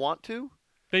 if they want to,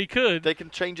 they could. They can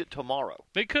change it tomorrow.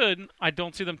 They could. I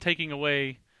don't see them taking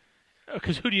away,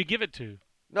 because who do you give it to?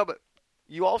 No, but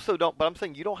you also don't. But I'm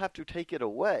saying you don't have to take it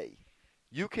away.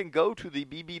 You can go to the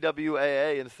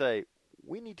BBWAA and say,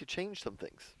 we need to change some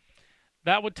things.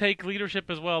 That would take leadership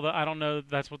as well. I don't know.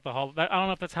 I don't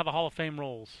know if that's how the Hall of Fame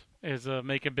rolls, is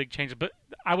making big changes. But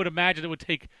I would imagine it would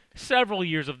take several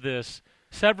years of this,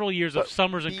 several years of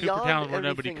summers in Coopertown where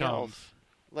nobody comes.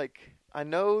 Like, I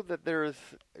know that there is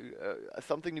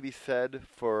something to be said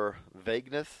for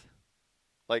vagueness,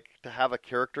 like to have a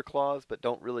character clause, but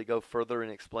don't really go further in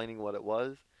explaining what it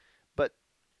was. But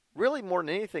really more than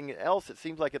anything else, it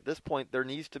seems like at this point there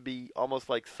needs to be almost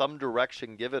like some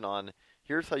direction given on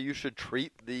here's how you should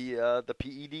treat the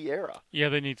PED era. Yeah,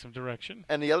 they need some direction.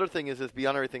 And the other thing is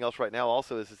beyond everything else right now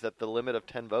also is that the limit of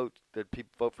 10 votes, that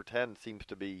people vote for 10, seems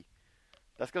to be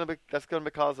that's going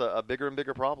to cause a bigger and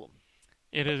bigger problem.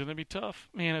 It is going to be tough,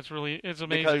 man. It's amazing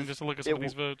Because just to look at some of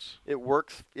these votes. It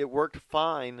worked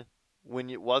fine when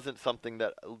it wasn't something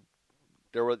that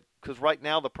there was, because right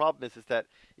now the problem is that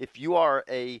if you are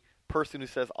a person who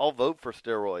says I'll vote for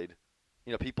steroid,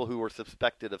 people who were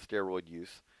suspected of steroid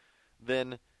use,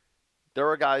 then there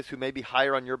are guys who may be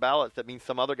higher on your ballots. That means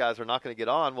some other guys are not going to get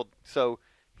on. Well, so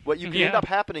what you can end up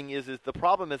happening is the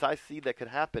problem as I see that could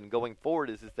happen going forward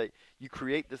is that you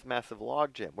create this massive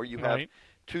logjam where you have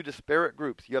two disparate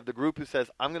groups. You have the group who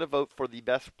says I'm going to vote for the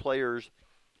best players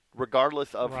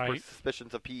regardless of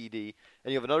suspicions of PED, and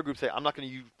you have another group say I'm not going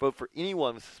to vote for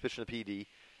anyone with suspicion of PED.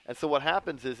 And so what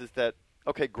happens is that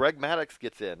okay, Greg Maddux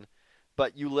gets in,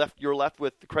 but you're left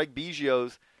with Craig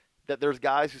Biggio's. That there's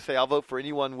guys who say I'll vote for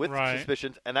anyone with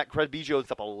suspicions, and that Craig Biggio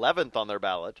is up 11th on their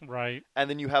ballot. Right. And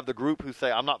then you have the group who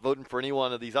say I'm not voting for any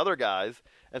one of these other guys,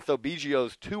 and so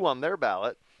Biggio's 2 on their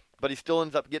ballot, but he still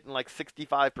ends up getting like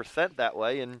 65% that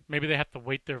way. And maybe they have to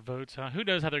weight their votes. Who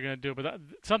knows how they're going to do it? But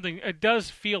it does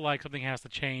feel like something has to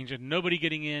change, and nobody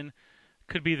getting in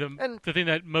could be the thing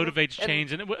that motivates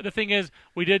change. And the thing is,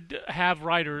 we did have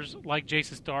writers like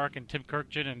Jason Stark and Tim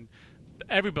Kirkjian and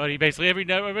everybody, basically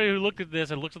everybody who looked at this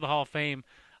and looked at the Hall of Fame,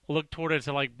 looked toward it and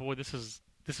said, like, boy, this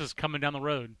is coming down the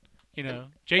road.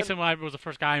 Jason was the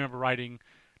first guy I remember writing,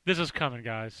 this is coming,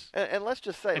 guys. And let's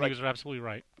just say, and he was absolutely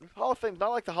right. Hall of Fame, not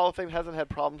like the Hall of Fame hasn't had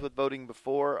problems with voting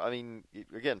before. I mean,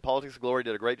 again, Politics of Glory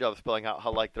did a great job of spelling out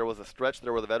how like there was a stretch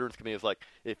there where the Veterans Committee was like,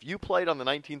 if you played on the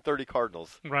 1930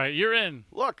 Cardinals, right, you're in.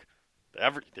 Look.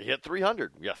 They hit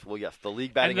 300. Yes, the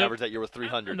league batting average that year was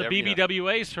 300. And the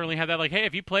BBWA certainly had that. Like, hey,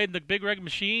 if you played in the Big Red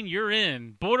Machine, you're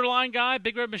in. Borderline guy,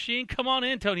 Big Red Machine, come on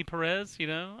in, Tony Perez.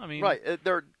 I mean, right.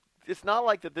 It's not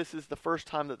like that. This is the first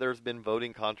time that there's been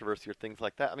voting controversy or things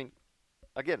like that. I mean,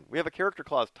 again, we have a character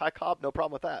clause. Ty Cobb, no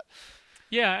problem with that.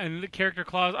 Yeah, and the character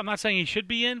clause. I'm not saying he should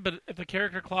be in, but if the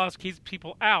character clause keeps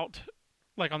people out,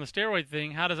 like on the steroid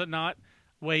thing, how does it not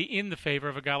weigh in the favor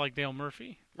of a guy like Dale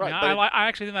Murphy? Right, I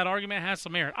actually think that argument has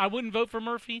some merit. I wouldn't vote for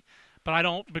Murphy, but I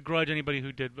don't begrudge anybody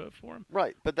who did vote for him.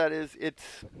 Right, but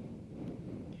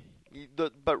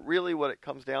but really what it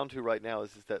comes down to right now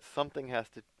is that something has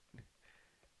to.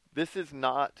 This is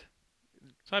not.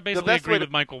 So I basically agree with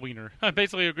Michael Weiner. I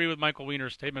basically agree with Michael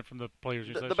Weiner's statement from the Players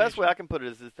Association. The best way I can put it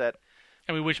is that.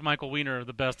 And we wish Michael Weiner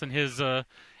the best in his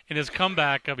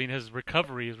comeback. I mean, his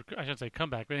recovery. I shouldn't say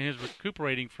comeback, but in his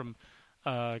recuperating from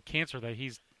cancer that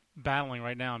he's battling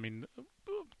right now. I mean,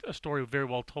 a story very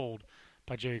well told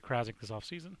by Jerry Krasick this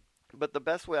offseason. But the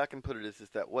best way I can put it is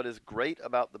that what is great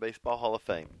about the Baseball Hall of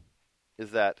Fame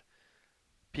is that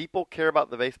people care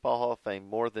about the Baseball Hall of Fame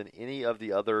more than any of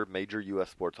the other major U.S.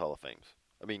 Sports Hall of Fames.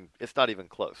 I mean, it's not even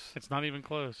close. It's not even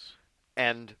close.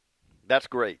 And that's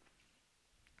great.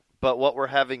 But what we're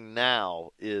having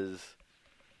now is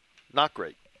not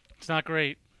great. It's not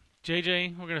great.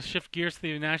 JJ, we're going to shift gears to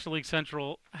the National League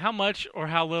Central. How much or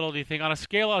how little do you think, on a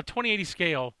 2080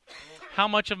 scale, how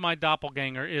much of my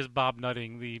doppelganger is Bob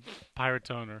Nutting, the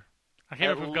Pirates owner? I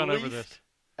can't remember if we've gone over this.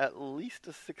 At least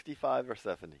a 65 or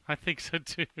 70. I think so,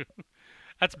 too.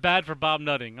 That's bad for Bob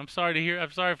Nutting. I'm sorry to hear.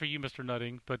 I'm sorry for you, Mr.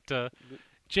 Nutting. But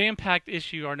jam-packed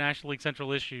issue, our National League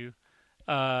Central issue.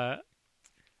 Why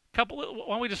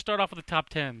don't we just start off with the top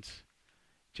tens?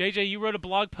 JJ, you wrote a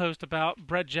blog post about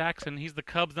Brett Jackson. He's the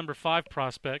Cubs' number 5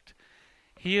 prospect.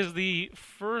 He is the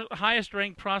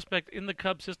highest-ranked prospect in the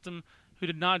Cubs system who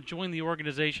did not join the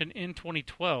organization in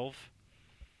 2012.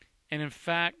 And in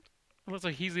fact, it looks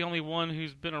like he's the only one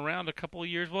who's been around a couple of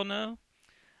years. Well, no.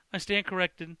 I stand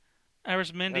corrected.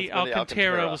 Arismendi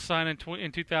Alcantara was signed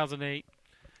in 2008.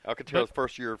 Alcantara's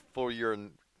full year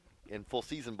in full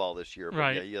season ball this year, but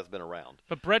right. Yeah, he has been around.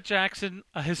 But Brett Jackson,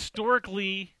 a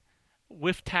historically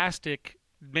whiff-tastic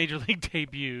Major League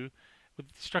debut,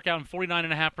 struck out in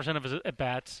 49.5% of his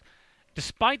at-bats,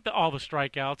 despite all the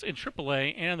strikeouts in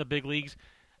AAA and in the big leagues.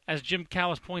 As Jim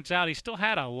Callis points out, he still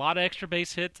had a lot of extra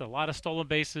base hits, a lot of stolen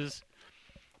bases.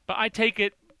 But I take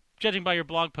it, judging by your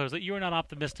blog post, that you are not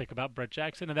optimistic about Brett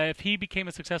Jackson, and that if he became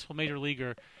a successful major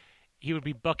leaguer, he would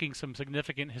be bucking some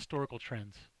significant historical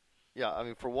trends. Yeah, I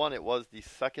mean, for one, it was the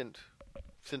second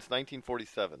since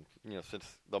 1947, since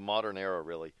the modern era,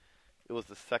 really. It was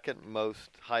the second most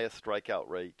highest strikeout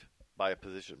rate by a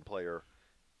position player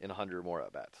in 100 or more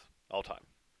at-bats, all time.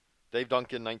 Dave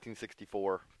Duncan,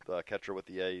 1964, the catcher with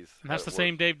the A's. And that's the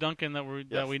same Dave Duncan that we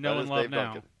know and love Dave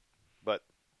now. Duncan. But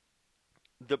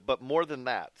but more than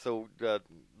that. So the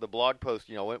blog post,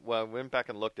 when I went back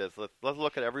and looked at this, let's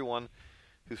look at everyone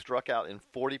who struck out in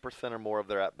 40% or more of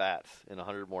their at-bats, in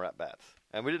 100 more at-bats.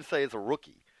 And we didn't say as a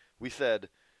rookie. We said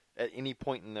at any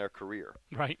point in their career.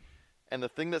 Right. And the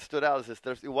thing that stood out is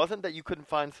this: it wasn't that you couldn't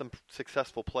find some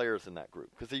successful players in that group,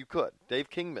 because you could. Dave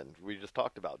Kingman, we just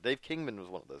talked about. Dave Kingman was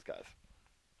one of those guys.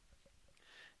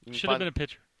 Should have been a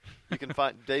pitcher. You can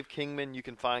find Dave Kingman. You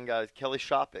can find guys. Kelly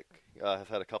Shopik has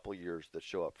had a couple years that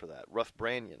show up for that. Russ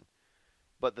Branyan.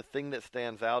 But the thing that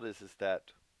stands out is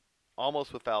that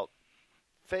almost without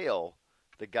fail,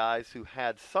 the guys who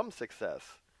had some success,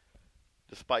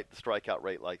 despite the strikeout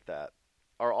rate like that,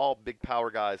 are all big power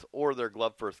guys, or they're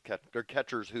glove first. They're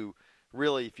catchers who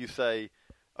really, if you say,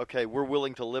 okay, we're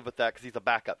willing to live with that because he's a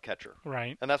backup catcher.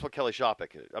 Right. And that's what Kelly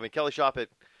Shopik is. I mean, Kelly Shopik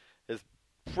has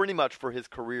pretty much for his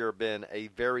career been a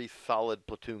very solid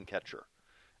platoon catcher.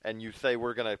 And you say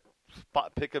we're going to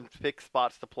pick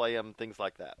spots to play him, things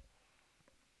like that.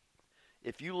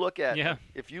 If you look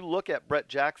at Brett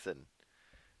Jackson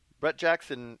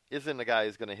isn't a guy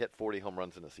who's going to hit 40 home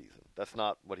runs in a season. That's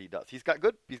not what he does. He's got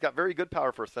very good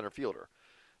power for a center fielder,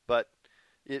 but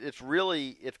it's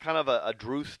kind of a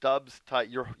Drew Stubbs type.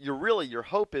 Your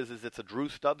hope is it's a Drew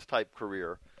Stubbs type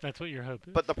career. That's what your hope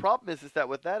is. But the problem is that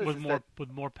with that with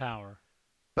more power.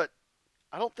 But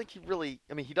I don't think he really.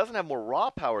 I mean, he doesn't have more raw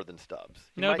power than Stubbs.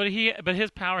 But his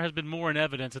power has been more in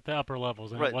evidence at the upper levels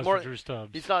than it was for Drew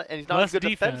Stubbs. He's not less as good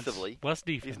defense, defensively. Less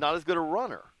defense. He's not as good a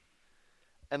runner.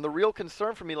 And the real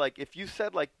concern for me, like if you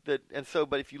said but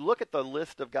if you look at the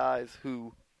list of guys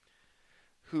who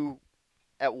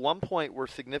at one point were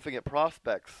significant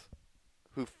prospects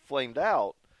who flamed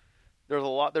out,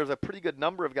 there's a pretty good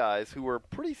number of guys who were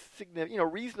pretty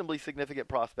reasonably significant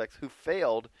prospects who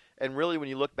failed. And really, when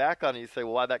you look back on it, you say,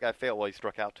 well, why'd that guy fail? Well, he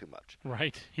struck out too much.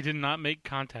 Right. He did not make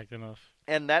contact enough.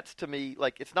 And that's, to me,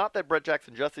 it's not that Brett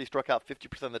Jackson struck out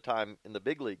 50% of the time in the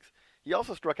big leagues. He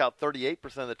also struck out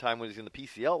 38% of the time when he was in the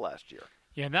PCL last year.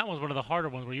 Yeah, and that was one of the harder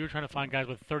ones where you were trying to find guys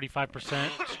with 35%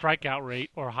 strikeout rate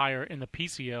or higher in the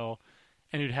PCL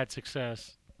and who'd had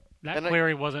success. That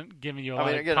query wasn't giving you a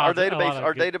lot of again, our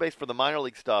database for the minor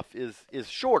league stuff is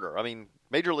shorter. I mean,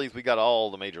 major leagues, we got all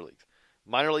the major leagues.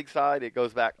 Minor league side, it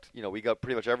goes back to, we got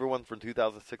pretty much everyone from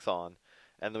 2006 on.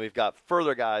 And then we've got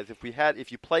further guys. If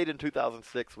you played in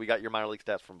 2006, we got your minor league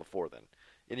stats from before then,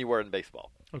 anywhere in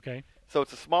baseball. Okay. So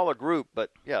it's a smaller group,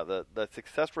 but yeah, the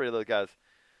success rate of those guys,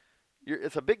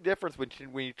 it's a big difference when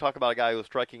you talk about a guy who's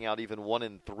striking out even 1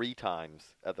 in 3 times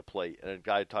at the plate, and a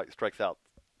guy strikes out,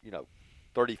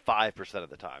 35% of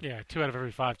the time. Yeah, 2 out of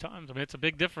every 5 times. I mean, it's a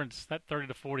big difference. That 30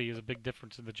 to 40 is a big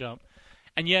difference in the jump.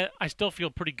 And yet, I still feel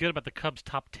pretty good about the Cubs'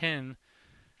 top 10.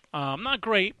 Not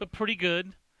great, but pretty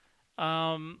good.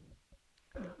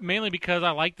 Mainly because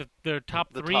I like their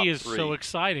top three is so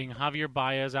exciting. Javier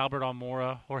Baez, Albert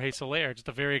Almora, Jorge Soler. Just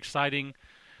a very exciting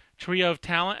trio of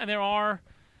talent. And there are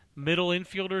middle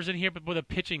infielders in here, but with a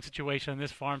pitching situation in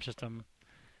this farm system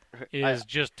is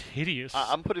just hideous.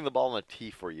 I'm putting the ball on a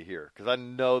tee for you here because I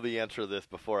know the answer to this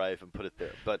before I even put it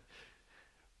there. But,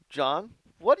 John,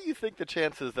 what do you think the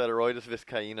chances that Aroldis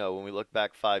Vizcaino, when we look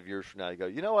back 5 years from now, you go,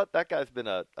 you know what, that guy's been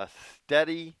a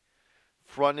steady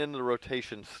front end of the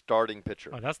rotation starting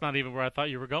pitcher. Oh, that's not even where I thought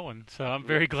you were going. So I'm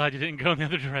very glad you didn't go in the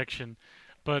other direction.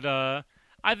 But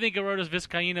I think Aroldis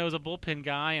Vizcaino is a bullpen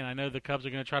guy, and I know the Cubs are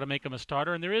going to try to make him a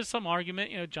starter. And there is some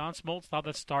argument. John Smoltz thought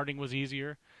that starting was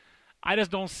easier. I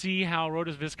just don't see how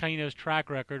Aroldis Vizcaino's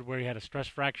track record, where he had a stress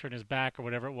fracture in his back or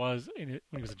whatever it was, when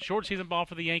he was in short season ball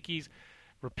for the Yankees,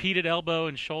 repeated elbow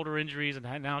and shoulder injuries,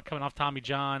 and now coming off Tommy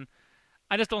John.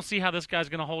 I just don't see how this guy's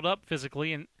going to hold up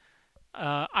physically. And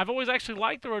I've always actually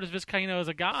liked Aroldis Vizcaino as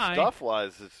a guy.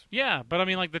 Stuff-wise, yeah, but I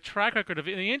mean, the track record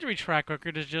the injury track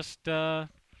record is just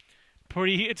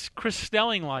pretty. It's Chris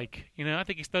Stelling-like. I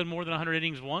think he's thrown more than 100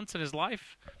 innings once in his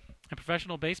life in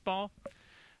professional baseball.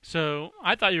 So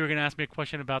I thought you were going to ask me a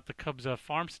question about the Cubs'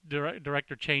 farm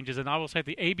director changes, and I will say at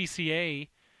the ABCA,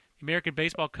 the American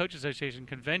Baseball Coaches Association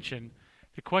convention,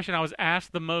 the question I was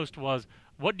asked the most was,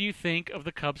 "What do you think of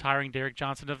the Cubs hiring Derek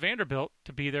Johnson of Vanderbilt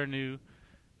to be their new?"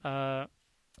 Be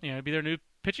their new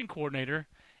pitching coordinator,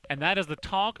 and that is the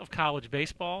talk of college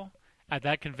baseball at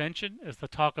that convention. Is the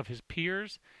talk of his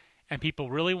peers, and people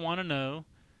really want to know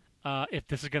if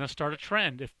this is going to start a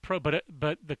trend. But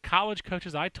the college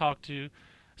coaches I talked to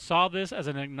saw this as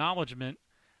an acknowledgement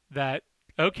that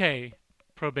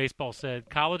pro baseball said,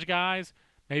 college guys,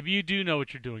 maybe you do know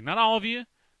what you're doing. Not all of you,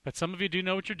 but some of you do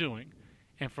know what you're doing.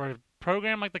 And for a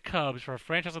program like the Cubs, for a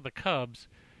franchise like the Cubs,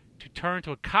 to turn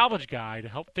to a college guy to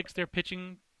help fix their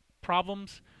pitching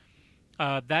problems,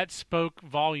 that spoke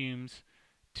volumes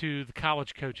to the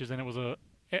college coaches, and it was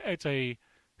it's a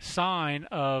sign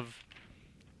of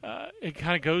it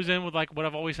kind of goes in with like what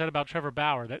I've always said about Trevor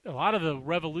Bauer, that a lot of the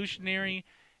revolutionary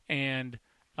and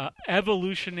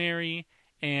evolutionary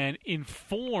and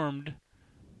informed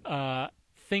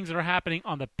things that are happening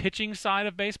on the pitching side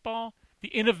of baseball, the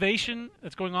innovation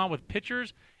that's going on with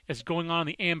pitchers is going on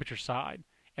the amateur side.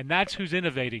 And that's who's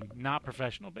innovating, not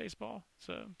professional baseball.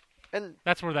 So And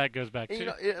that's where that goes back to. you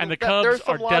know, And the there's Cubs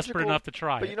some are desperate logical- enough to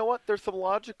try But it. you know what? There's some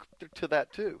logic to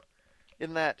that too,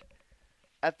 in that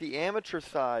at the amateur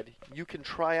side you can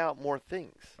try out more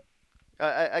things.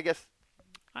 I guess.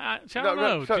 I don't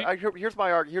know. So here's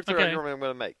my argument. Here's the Okay. argument I'm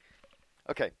going to make.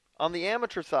 Okay, on the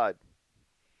amateur side,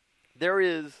 there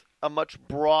is a much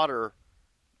broader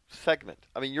segment.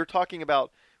 I mean, you're talking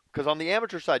about, because on the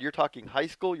amateur side, you're talking high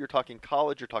school, you're talking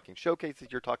college, you're talking showcases,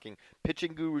 you're talking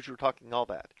pitching gurus, you're talking all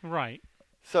that. Right.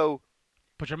 So,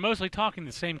 But you're mostly talking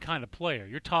the same kind of player.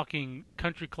 You're talking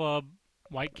country club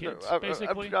white kids,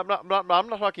 basically. I'm not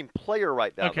talking player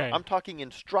right now. Okay. Though. I'm talking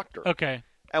instructor. Okay.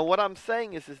 And what I'm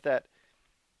saying is that,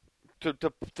 to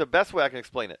the best way I can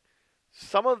explain it,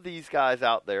 some of these guys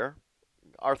out there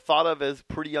are thought of as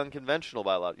pretty unconventional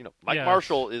by a lot. Mike Yes.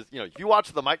 Marshall is. If you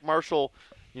watch the Mike Marshall,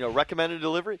 recommended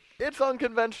delivery, it's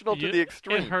unconventional to the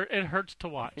extreme. It hurts to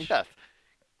watch. Yes.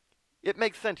 It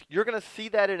makes sense. You're going to see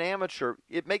that in amateur.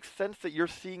 It makes sense that you're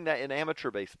seeing that in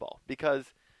amateur baseball,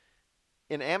 because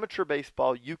in amateur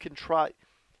baseball you can try.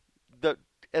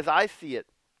 As I see it,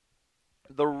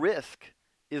 the risk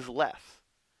is less.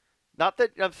 Not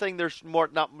that I'm saying there's more,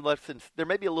 not less. There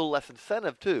may be a little less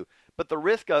incentive too, but the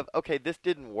risk of, okay, this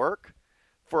didn't work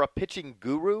for a pitching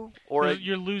guru or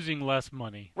You're losing less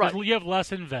money. Right. You have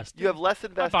less invested. you have less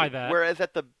invested. buy that. Whereas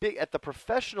at the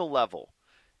professional level,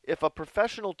 if a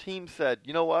professional team said,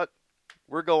 you know what,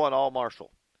 we're going all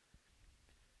Marshall.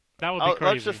 That would be crazy.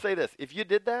 Let's just say this: if you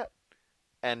did that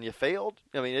and you failed,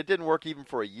 I mean, it didn't work even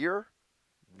for a year,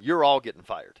 you're all getting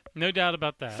fired. No doubt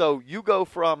about that. So you go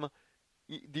from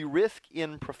the risk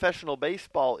in professional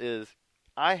baseball is,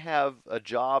 I have a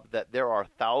job that there are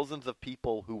thousands of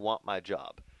people who want my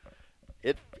job.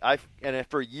 And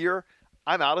for a year,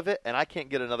 I'm out of it, and I can't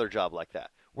get another job like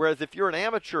that. Whereas if you're an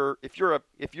amateur, if you're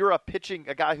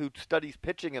a guy who studies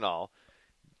pitching and all,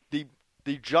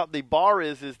 the bar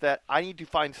is that I need to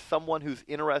find someone who's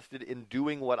interested in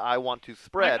doing what I want to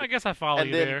spread. I guess I follow and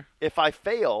you then there. if I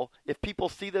fail, if people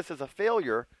see this as a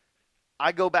failure,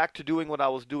 I go back to doing what I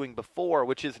was doing before,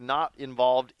 which is not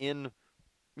involved in,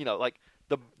 like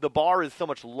the bar is so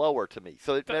much lower to me.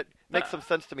 So that makes some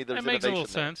sense to me. There's That makes a innovation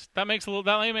little there. sense. That makes a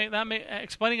little.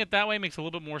 Explaining it that way makes a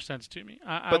little bit more sense to me.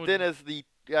 But then as the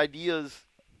ideas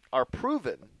are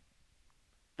proven,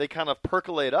 they kind of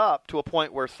percolate up to a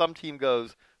point where some team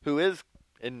goes, who is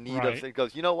in need Right. of it,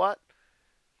 goes, you know what?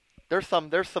 There's some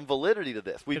validity to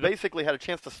this. We basically had a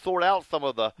chance to sort out some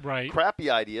of the Right. crappy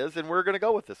ideas, and we're going to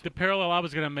go with this The one. parallel I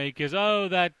was going to make is,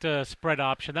 that spread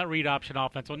option, that read option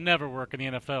offense will never work in the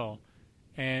NFL.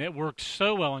 And it worked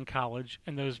so well in college,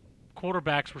 and those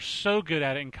quarterbacks were so good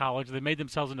at it in college, they made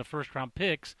themselves into first-round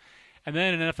picks. And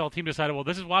then an NFL team decided, well,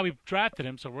 this is why we drafted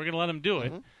him, so we're going to let him do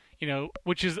it. Mm-hmm.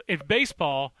 Which is, if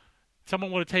baseball,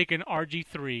 someone would have taken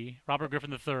RG3, Robert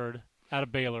Griffin III, out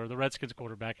of Baylor, the Redskins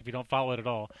quarterback, if you don't follow it at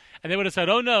all. And they would have said,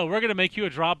 oh, no, we're going to make you a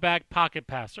drop-back pocket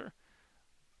passer.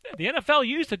 The NFL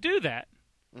used to do that,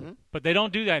 but they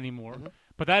don't do that anymore.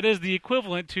 But that is the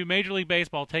equivalent to Major League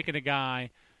Baseball taking a guy,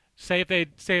 say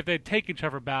if they'd taken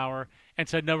Trevor Bauer and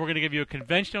said, no, we're going to give you a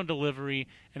conventional delivery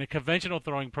and a conventional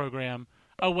throwing program.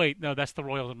 Oh, wait, no, that's the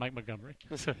Royals and Mike Montgomery.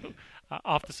 So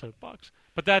off the soapbox.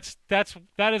 But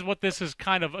that is what this is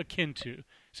kind of akin to.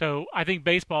 So I think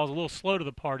baseball is a little slow to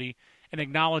the party in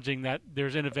acknowledging that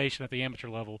there's innovation at the amateur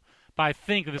level. But I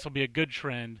think that this will be a good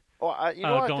trend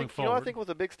going forward. I think was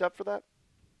a big step for that?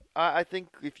 I think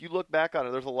if you look back on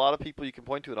it, there's a lot of people you can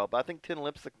point to it all, but I think Tim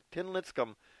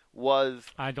Lipscomb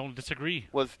I don't disagree.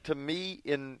 was to me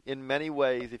in many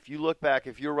ways, if you look back,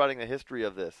 if you're writing the history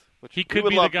of this, which He could we would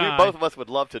be love, the guy. both of us would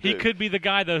love to do. He could be the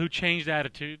guy, though, who changed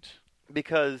attitudes.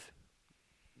 Because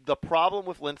the problem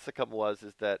with Lincecum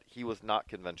is that he was not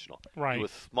conventional. Right. He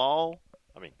was small.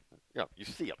 I mean, you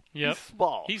see him. Yep. He's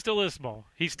small. He still is small.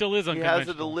 He still is He unconventional. has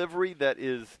a delivery that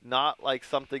is not like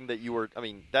something that you were. I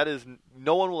mean, that is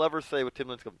no one will ever say with Tim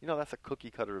Lincecum, that's a cookie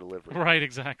cutter delivery. Right,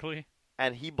 exactly.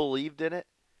 And he believed in it.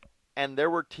 And there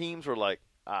were teams who were like,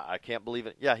 I can't believe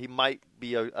it. Yeah, he might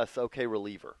be a okay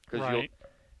reliever. Right.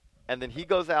 And then he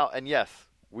goes out, and yes,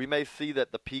 we may see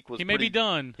that the peak was. He may be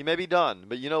done. He may be done,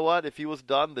 but you know what? If he was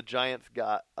done, the Giants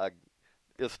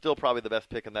is still probably the best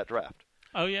pick in that draft.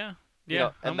 Oh yeah, You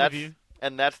know, I'm and with you.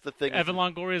 And that's the thing. Evan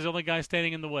Longoria is the only guy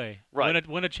standing in the way. Right.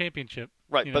 Win a championship.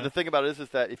 Right, You but know? the thing about it is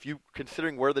that if you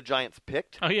considering where the Giants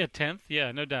picked, Oh yeah, 10th.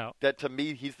 Yeah, no doubt. that to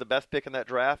me he's the best pick in that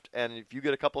draft. And if you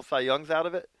get a couple Cy Youngs out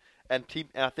of it, and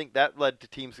I think that led to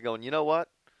teams going, you know what,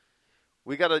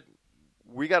 we gotta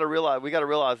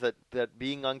realize that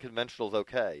being unconventional is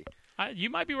okay. You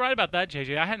might be right about that,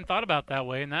 JJ. I hadn't thought about it that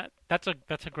way, and that's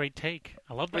a great take.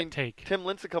 I love that take. Tim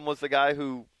Lincecum was the guy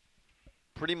who,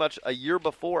 pretty much a year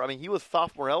before, I mean, he was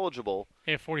sophomore eligible.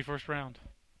 Yeah, 41st round.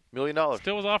 $1 million.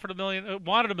 Still was offered $1 million.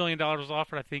 Wanted $1 million. Was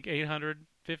offered, I think,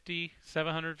 850,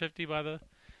 750 by the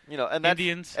and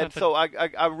Indians. And so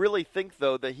I really think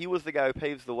though that he was the guy who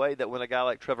paves the way. That when a guy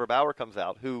like Trevor Bauer comes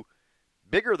out, who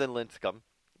bigger than Lincecum,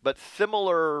 but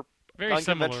similar Very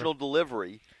unconventional similar.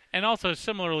 delivery, And also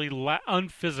similarly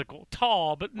unphysical,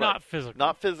 tall but not physical.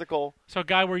 Not physical. So a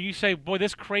guy where you say, boy,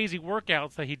 this crazy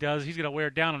workouts that he does, he's going to wear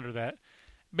down under that.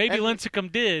 Maybe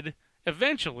Lincecum did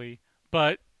eventually,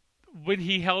 but when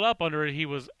he held up under it, he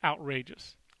was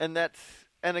outrageous. And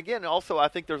again, also I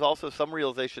think there's also some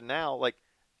realization now. Like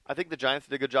I think the Giants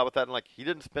did a good job with that. And like he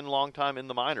didn't spend a long time in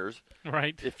the minors.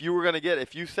 Right. If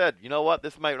you said, you know what,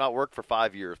 this might not work for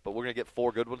 5 years, but we're going to get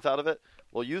 4 good ones out of it.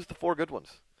 Well, use the 4 good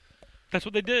ones. That's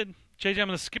what they did. JJ, I'm going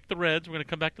to skip the Reds. We're going to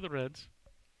come back to the Reds.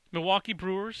 Milwaukee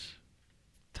Brewers,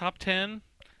 top 10.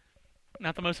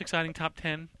 Not the most exciting top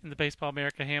 10 in the Baseball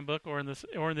America handbook or in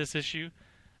this issue.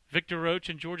 Victor Roach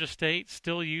and Georgia State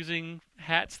still using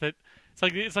hats that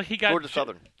it's like he got Georgia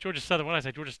Southern. Georgia Southern. What did I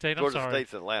say? Georgia State. Georgia I'm sorry.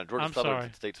 State's Atlanta. Georgia I'm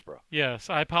Southern's sorry. in Statesboro. Yes,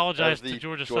 I apologize to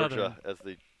Georgia Southern. As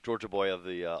the Georgia boy of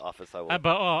the office, I will.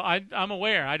 I'm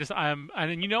aware. I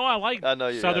like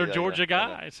Southern Georgia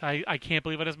guys. I can't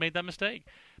believe I just made that mistake.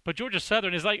 But Georgia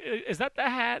Southern is that the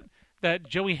hat that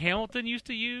Joey Hamilton used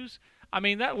to use? I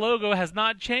mean, that logo has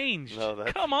not changed. No,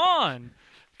 Come on.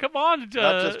 Not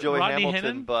just Joey Rodney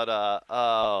Hamilton, Hennon?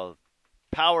 but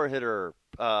power hitter.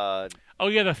 Oh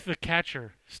yeah, the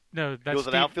catcher. No, that's he was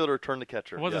an outfielder turned to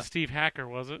catcher. It wasn't Steve Hacker,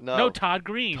 was it? No, Todd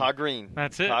Green. Todd Green.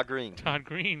 That's it. Todd Green. Todd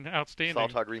Green, outstanding. Saw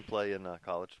Todd Green play in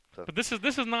college. So. But this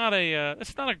is not a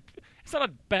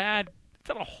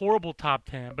horrible top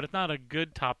 10, but it's not a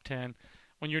good top 10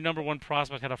 when your number one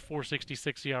prospect had a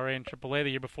 4.66 ERA in AAA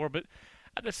the year before. But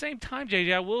at the same time,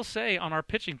 JJ, I will say on our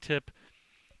pitching tip,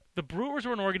 the Brewers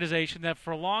were an organization that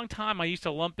for a long time I used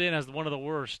to lump in as one of the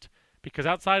worst because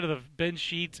outside of the Ben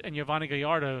Sheets and Giovanni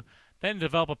Gallardo, they didn't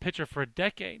develop a pitcher for a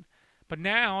decade. But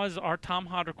now, as our Tom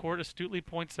Haudricourt astutely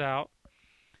points out,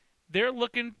 they're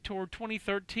looking toward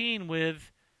 2013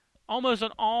 with almost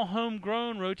an all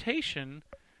homegrown rotation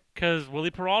because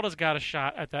Willie Peralta's got a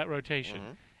shot at that rotation.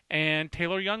 Mm-hmm. And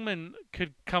Taylor Youngman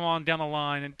could come on down the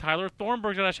line. And Tyler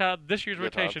Thornburg's got a shot at this year's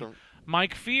rotation.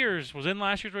 Mike Fears was in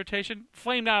last year's rotation,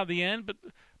 flamed out at the end, but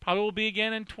probably will be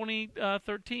again in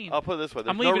 2013. I'll put it this way.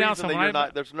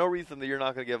 There's no reason that you're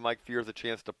not going to give Mike Fears a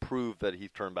chance to prove that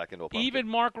he's turned back into a pumpkin. Even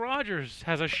Mark Rogers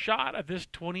has a shot at this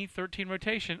 2013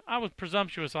 rotation. I was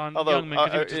presumptuous on Although,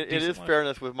 Youngman. it is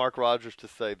fairness with Mark Rogers to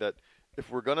say that if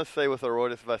we're going to say with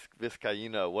Aroldis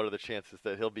Vizcaíno, what are the chances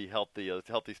that he'll be healthy, a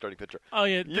healthy starting pitcher? Oh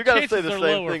yeah, you got to say the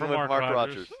same thing with Mark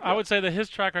Rogers. Yeah. I would say that his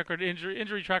track record,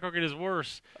 injury track record, is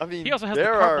worse. I mean, he also has the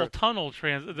carpal tunnel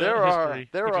history.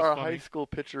 There are high school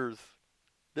pitchers.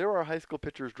 There are high school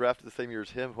pitchers drafted the same year as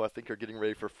him who I think are getting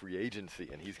ready for free agency,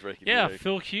 and he's ready. Yeah,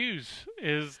 Phil Hughes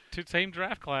is same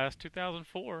draft class,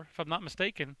 2004, if I'm not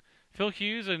mistaken. Phil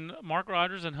Hughes and Mark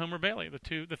Rogers and Homer Bailey,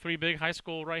 the three big high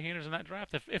school right-handers in that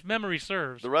draft, if memory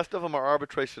serves. The rest of them are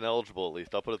arbitration eligible, at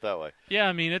least. I'll put it that way. Yeah,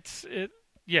 I mean it's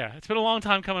been a long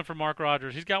time coming for Mark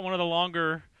Rogers. He's got one of the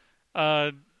longer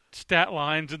stat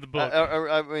lines in the book.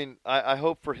 I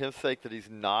hope for his sake that he's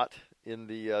not in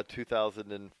the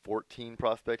 2014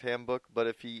 prospect handbook, but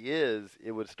if he is,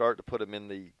 it would start to put him in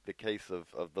the case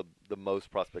of the most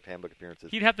prospect handbook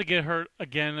appearances. He'd have to get hurt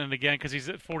again and again because he's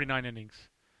at 49 innings.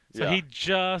 So he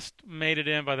just made it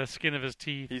in by the skin of his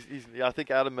teeth. I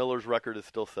think Adam Miller's record is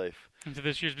still safe. Into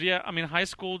this year's, high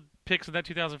school picks in that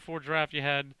 2004 draft, you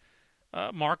had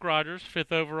Mark Rogers,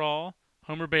 5th overall,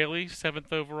 Homer Bailey,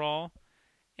 7th overall,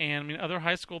 and other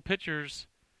high school pitchers,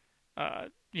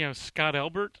 Scott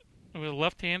Elbert, who was a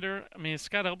left-hander. Is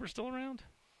Scott Elbert still around?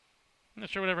 I'm not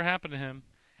sure whatever happened to him.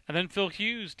 And then Phil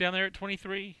Hughes down there at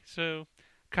 23. So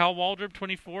Kyle Waldrop,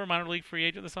 24, minor league free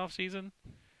agent this offseason.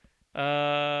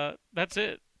 That's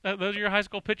it. Those are your high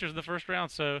school pitchers in the first round.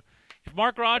 So if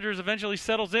Mark Rogers eventually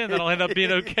settles in, that'll end up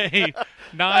being okay.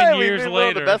 9 years later. One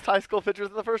of the best high school pitchers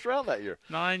in the first round that year.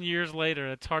 9 years later.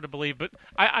 It's hard to believe. But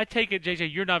I take it,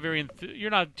 JJ, you're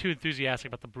not too enthusiastic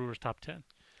about the Brewers' top 10.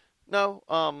 No.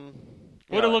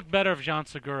 Would have looked better if John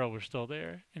Segura were still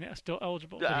there and still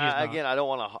eligible. Again, I don't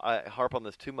want to harp on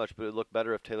this too much, but it would look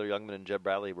better if Taylor Youngman and Jeb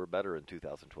Bradley were better in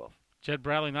 2012. Jed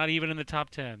Bradley not even in the top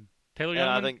 10. Taylor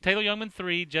And Youngman, Taylor Youngman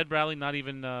 3, Jed Bradley not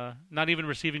even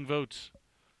receiving votes.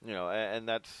 And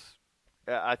that's,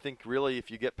 I think really if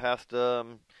you get past,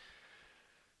 you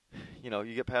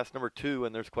get past number 2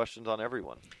 and there's questions on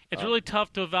everyone. It's really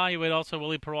tough to evaluate also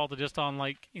Willie Peralta just on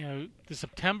the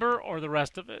September or the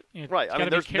rest of it. Right. I mean,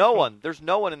 there's no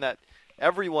one in that,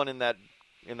 everyone in that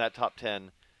top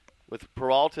 10. With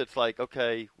Peralta, it's like,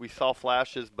 okay, we saw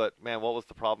flashes, but man, what was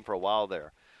the problem for a while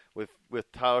there? With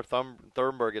Tyler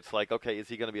Thunberg, it's like, okay, is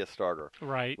he going to be a starter?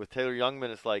 Right. With Taylor Youngman,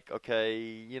 it's like,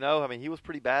 okay, he was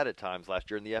pretty bad at times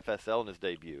last year in the FSL in his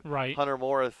debut. Right. Hunter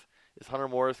Morris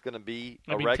going to be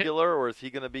a regular, or is he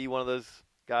going to be one of those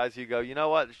guys you go, you know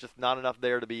what, it's just not enough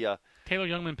there to be a... Taylor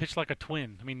Youngman pitched like a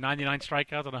twin. 99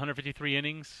 strikeouts on 153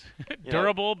 innings.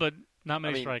 Durable, but not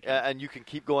many strikeouts. And you can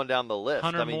keep going down the list.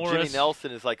 Hunter Morris. Jimmy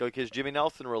Nelson is like, okay, is Jimmy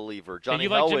Nelson reliever? Johnny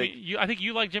Helwig. I think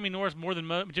you like Jimmy Norris more than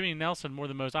Jimmy Nelson more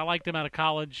than most. I liked him out of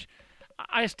college.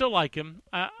 I still like him.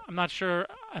 I'm not sure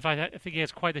if I think he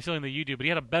has quite the ceiling that you do, but he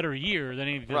had a better year than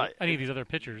any of these other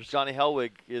pitchers. Johnny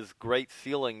Helwig is great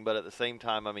ceiling, but at the same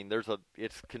time,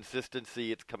 it's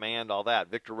consistency, it's command, all that.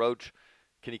 Victor Roach,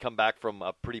 can he come back from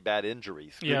a pretty bad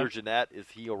injury? Scooter Gennett, is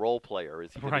he a role player?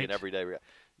 Is he going to be an everyday?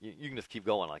 You can just keep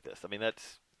going like this.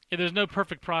 That's... Yeah, there's no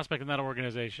perfect prospect in that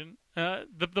organization.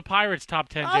 The Pirates' top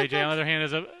 10, JJ, on the other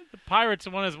hand, the Pirates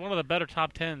is one of the better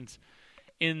top 10s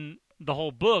in the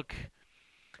whole book.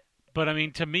 But,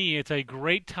 to me, it's a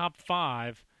great top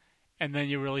 5, and then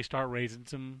you really start raising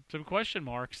some question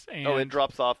marks. And it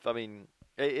drops off.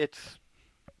 It's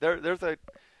there's a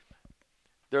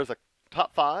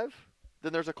top 5,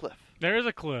 then there's a cliff. There is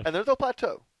a cliff. And there's a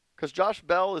plateau. Because Josh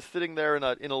Bell is sitting there in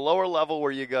a lower level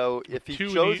where you go, if he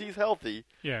shows he's healthy.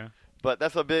 Yeah. But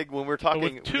that's a big, when we're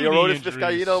talking, the Arodys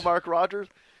Vizcaíno, Mark Rogers,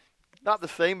 not the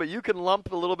same, but you can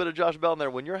lump a little bit of Josh Bell in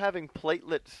there. When you're having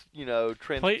platelets,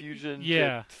 transfusion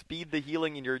to speed the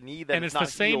healing in your knee that and it's the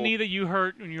same knee that you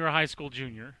hurt when you were a high school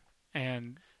junior.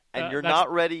 And you're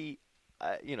not ready,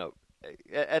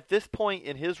 at this point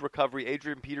in his recovery,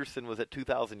 Adrian Peterson was at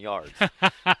 2,000 yards.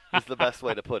 Is the best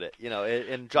way to put it.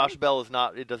 And Josh Bell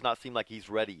it does not seem like he's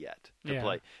ready yet to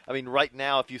play. Right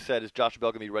now, if you said, is Josh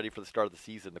Bell going to be ready for the start of the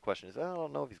season, the question is, I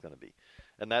don't know if he's going to be.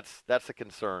 And that's a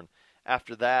concern.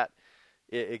 After that,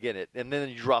 and then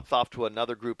he drops off to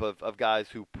another group of guys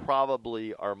who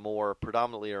predominantly are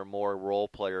more role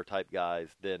player type guys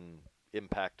than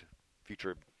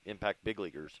future impact big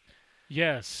leaguers.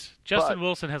 Yes. Justin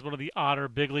Wilson has one of the odder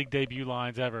big league debut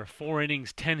lines ever. 4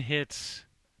 innings, 10 hits,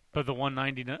 but the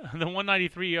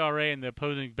 193 ERA and the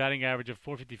opposing batting average of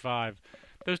 455.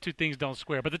 Those two things don't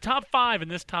square. But the top 5 in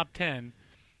this top 10,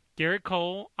 Garrett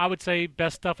Cole, I would say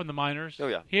best stuff in the minors. Oh,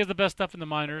 yeah. He has the best stuff in the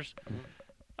minors.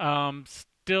 Mm-hmm.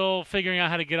 Still figuring out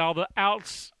how to get all the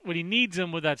outs when he needs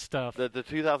them with that stuff. The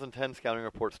 2010 scouting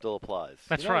report still applies.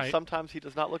 That's right. Sometimes he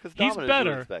does not look as dominant as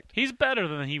you would expect. He's better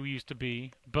than he used to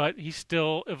be, but he's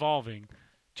still evolving.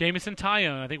 Jamison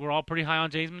Tyone, I think we're all pretty high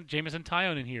on Jamison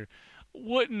Tyone in here.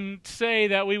 Wouldn't say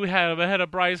that we would have ahead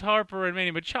of Bryce Harper and Manny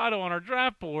Machado on our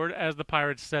draft board, as the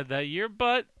Pirates said that year,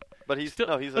 but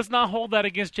let's not hold that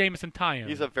against Jamison Tyone.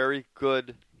 He's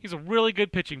a really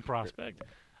good pitching prospect.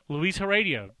 Luis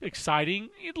Heredia, exciting.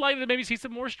 You'd like to maybe see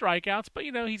some more strikeouts, but,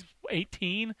 he's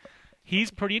 18.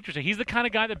 He's pretty interesting. He's the kind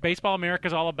of guy that Baseball America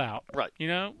is all about. Right.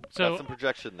 So got some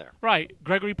projection there. Right.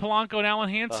 Gregory Polanco and Alan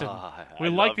Hansen. We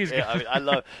like these guys. I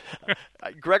love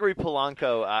Gregory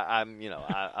Polanco. I'm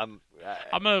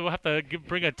going to have to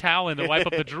bring a towel in to wipe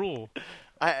up the drool.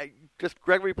 Just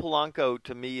Gregory Polanco,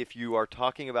 to me, if you are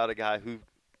talking about a guy who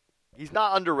he's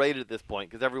not underrated at this point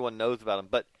because everyone knows about him,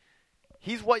 but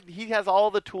he has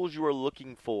all the tools you are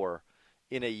looking for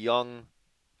in a young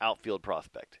outfield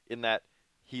prospect, in that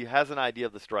he has an idea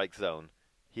of the strike zone.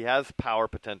 He has power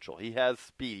potential. He has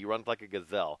speed. He runs like a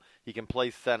gazelle. He can play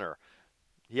center.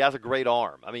 He has a great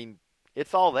arm.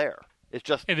 It's all there. It's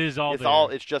just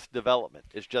it's just development.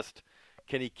 It's just,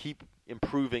 can he keep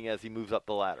improving as he moves up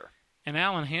the ladder? And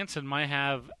Alan Hansen might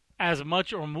have as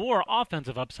much or more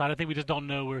offensive upside. I think we just don't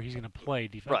know where he's going to play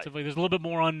defensively. Right. There's a little bit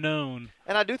more unknown.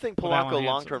 And I do think Polanco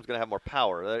long-term is going to have more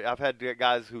power. I've had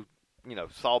guys who,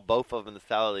 saw both of them in the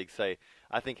Sally League say,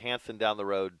 I think Hansen down the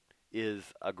road is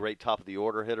a great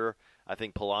top-of-the-order hitter. I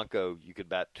think Polanco, you could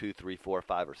bat 2, 3, 4,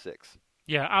 5, or 6.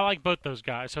 Yeah, I like both those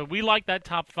guys. So we like that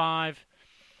top 5.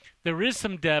 There is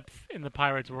some depth in the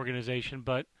Pirates organization,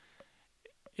 but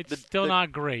it's still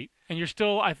not great. And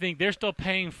I think they're still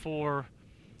paying for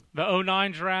the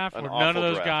 2009 draft, where none of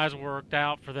those guys worked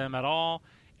out for them at all.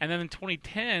 And then in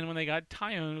 2010, when they got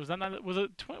Tyone,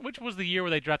 which was the year where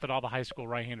they drafted all the high school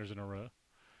right-handers in a row?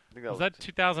 I think Was that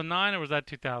 2009 or was that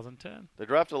 2010? They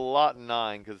drafted a lot in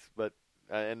 9,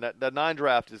 and that 9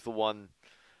 draft is the one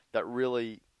that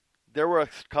really. There were a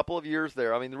couple of years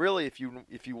there. I mean, really, if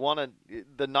you want to,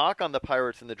 the knock on the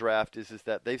Pirates in the draft is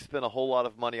that they've spent a whole lot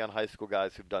of money on high school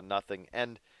guys who've done nothing,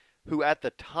 and who at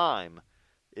the time,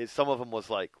 some of them was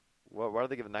like, well, why are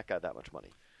they giving that guy that much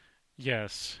money?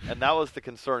 Yes. And that was the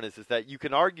concern is that you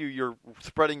can argue you're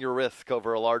spreading your risk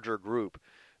over a larger group,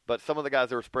 but some of the guys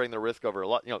that were spreading their risk over a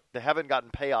lot, they haven't gotten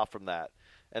payoff from that,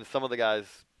 and some of the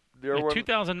guys.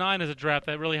 2009 is a draft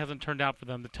that really hasn't turned out for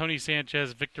them. The Tony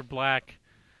Sanchez, Victor Black,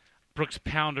 Brooks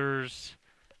Pounders,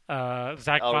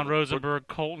 Zach von Rosenberg,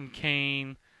 Colton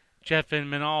Kane, Jeff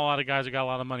Inman, all a lot of guys who got a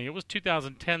lot of money. It was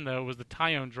 2010, though. It was the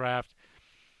Tyone draft,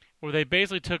 where they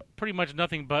basically took pretty much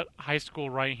nothing but high school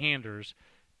right-handers.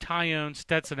 Tyone,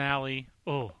 Stetson Alley.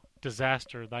 Oh,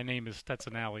 disaster. Thy name is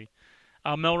Stetson Alley.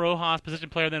 Mel Rojas, position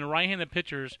player, then right-handed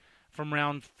pitchers from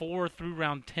round 4 through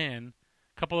round 10.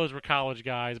 A couple of those were college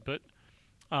guys, but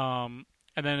and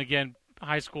then again,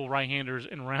 high school right-handers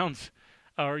in rounds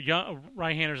or young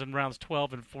right-handers in rounds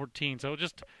 12 and 14. So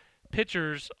just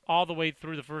pitchers all the way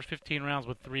through the first 15 rounds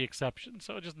with 3 exceptions.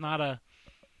 So just not a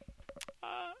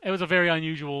it was a very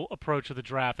unusual approach to the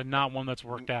draft and not one that's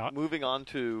worked out. Moving on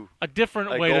to a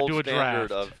different way to do a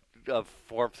draft of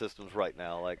farm systems right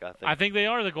now. I think they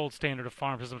are the gold standard of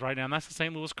farm systems right now, and that's the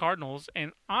St. Louis Cardinals.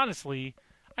 And honestly,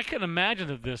 I couldn't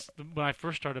imagine this when I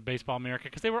first started Baseball America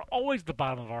because they were always the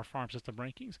bottom of our farm system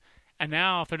rankings. And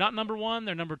now, if they're not number 1,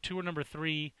 they're number 2 or number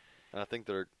 3. And I think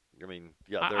I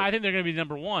think they're going to be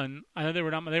number 1. I know they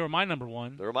were not. They were my number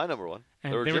 1. They were my number 1.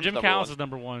 And they were Jim Callis'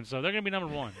 number 1, so they're going to be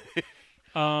number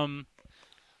 1.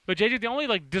 But JJ, the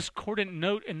only discordant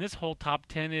note in this whole top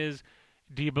 10 is,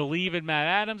 do you believe in Matt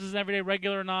Adams as an everyday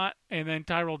regular or not? And then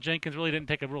Tyrell Jenkins really didn't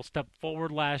take a real step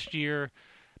forward last year.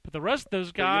 But the rest of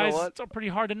those guys, it's pretty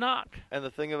hard to knock. And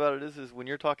the thing about it is when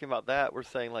you're talking about that, we're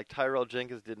saying Tyrell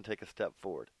Jenkins didn't take a step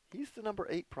forward. He's the number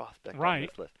 8 prospect on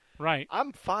this list. Right.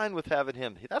 I'm fine with having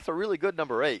him. That's a really good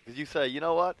number 8 because you say, you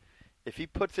know what? If he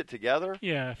puts it together,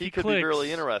 he could clicks, be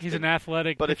really interesting. He's an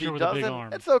athletic but pitcher with a big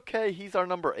arm. It's okay. He's our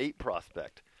number 8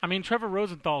 prospect. I mean, Trevor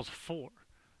Rosenthal's 4.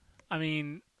 I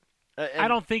mean, I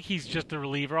don't think he's just a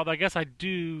reliever, although I guess I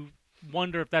do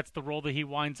wonder if that's the role that he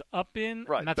winds up in.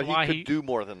 Right, and that's but why he could do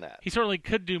more than that. He certainly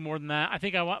could do more than that.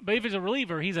 But if he's a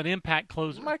reliever, he's an impact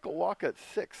closer. Michael Wacha at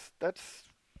 6. That's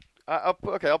I'll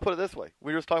put it this way.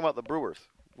 We were just talking about the Brewers.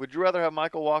 Would you rather have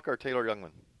Michael Wacha or Taylor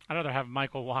Youngman? I'd rather have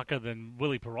Michael Wacha than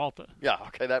Willie Peralta. Yeah,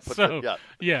 okay, that puts it.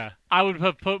 Yeah, I would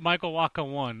have put Michael Wacha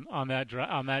 1 on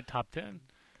that top 10.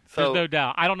 There's no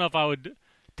doubt. I don't know if I would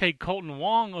take Colton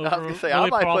Wong over Willie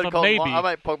Peralta. Maybe I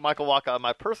might put Michael Wacha on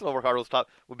my personal Cardinals top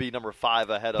would be number 5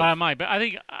 ahead of. But I might. But I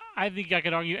think I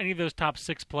could argue any of those top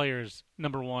 6 players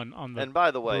number 1 on the. And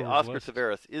by the way, Brewers Oscar list.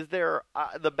 Taveras, is there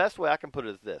the best way I can put it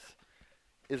is this: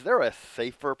 is there a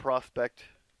safer prospect?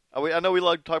 I know we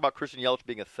like to talk about Christian Yelich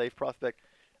being a safe prospect.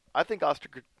 I think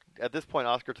at this point,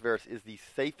 Oscar Taveras is the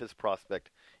safest prospect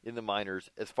in the minors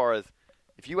as far as.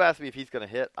 If you ask me if he's going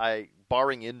to hit,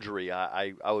 barring injury,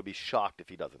 I would be shocked if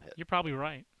he doesn't hit. You're probably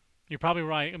right.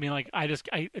 I mean,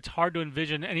 it's hard to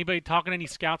envision anybody talking to any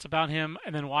scouts about him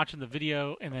and then watching the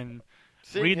video and then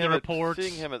reading the reports.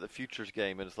 Seeing him at the Futures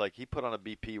game, and it's like he put on a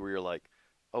BP where you're like,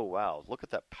 oh, wow, look at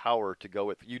that power to go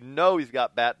with. You know he's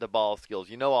got bat-to-ball skills.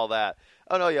 You know all that.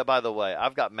 Oh, no, yeah, by the way,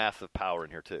 I've got massive power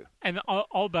in here, too. And,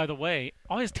 by the way,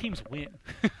 all his teams win.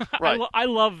 Right. I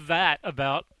love that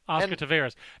about Oscar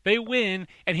Taveras. They win,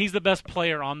 and he's the best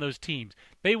player on those teams.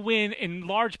 They win in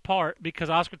large part because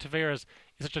Oscar Taveras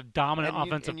is such a dominant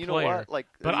offensive player.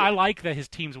 But I like that his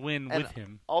teams win with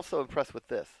him. Also impressed with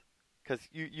this because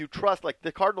you trust,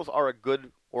 the Cardinals are a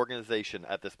good organization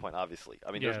at this point, obviously.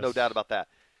 I mean, there's no doubt about that.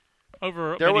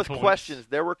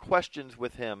 There were questions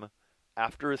with him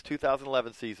after his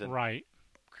 2011 season. Right.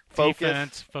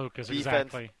 Focus,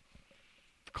 exactly.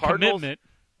 Cardinals, commitment,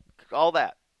 all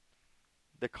that.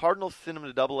 The Cardinals sent him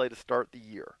to Double-A to start the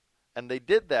year, and they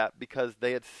did that because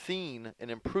they had seen an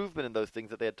improvement in those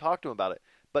things that they had talked to him about it.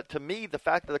 But to me, the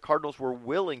fact that the Cardinals were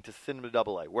willing to send him to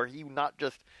Double-A, where he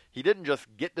didn't just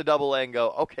get to Double-A and go,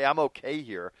 okay, I'm okay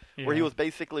here, where he was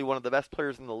basically one of the best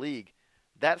players in the league.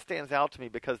 That stands out to me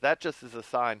because that just is a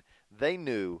sign they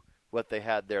knew what they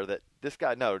had there. That this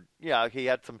guy,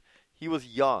 he was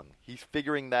young. He's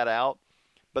figuring that out.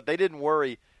 But they didn't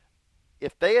worry.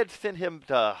 If they had sent him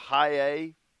to High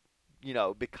A,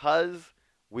 because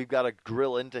we've got to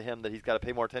drill into him that he's got to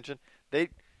pay more attention,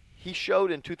 he showed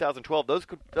in 2012.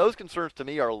 Those concerns to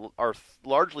me are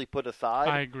largely put aside.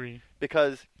 I agree.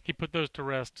 Because he put those to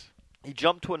rest. He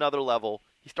jumped to another level.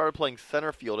 he started playing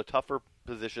center field, a tougher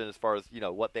position as far as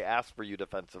what they asked for you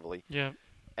defensively. Yeah.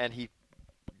 And he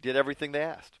did everything they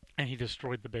asked. And he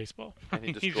destroyed the baseball. And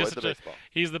he destroyed the baseball.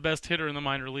 He's the best hitter in the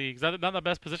minor leagues. Not the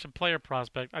best position player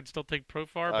prospect. I'd still take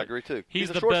Profar. I agree too. He's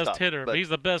the shortstop, best hitter. But he's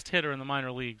the best hitter in the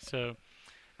minor leagues. So,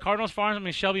 Cardinals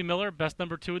farms. Shelby Miller, best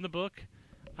number 2 in the book.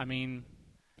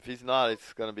 If he's not,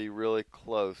 it's going to be really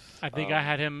close. I think I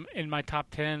had him in my top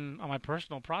 10 on my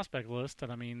personal prospect list,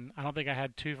 and I don't think I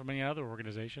had 2 from any other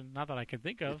organization. Not that I can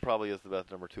think of. He probably is the best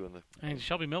number 2 in the.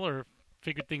 Shelby Miller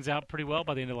figured things out pretty well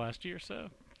by the end of last year, so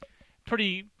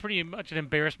pretty much an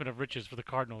embarrassment of riches for the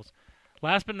Cardinals.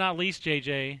 Last but not least,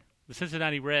 JJ, the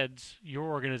Cincinnati Reds, your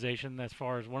organization, as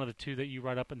far as one of the 2 that you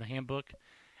write up in the handbook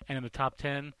and in the top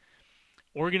 10.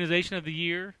 Organization of the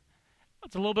year.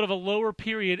 It's a little bit of a lower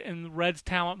period in the Reds'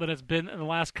 talent than it's been in the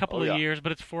last couple of years,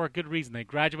 but it's for a good reason. They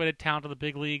graduated talent to the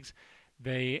big leagues.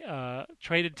 They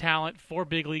traded talent for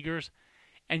big leaguers.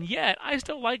 And yet, I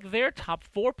still like their top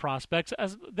 4 prospects. I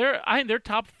think their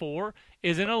top 4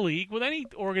 is in a league with any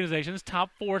organization's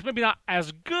top 4. It's maybe not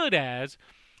as good as,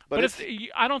 but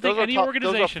I don't think any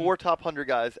organization. Those are 4 top 100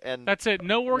 guys, and that's it.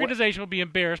 No organization will be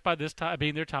embarrassed by this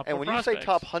being their top 4 prospects. And when prospects. you say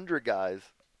top 100 guys,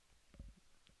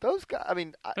 those guys,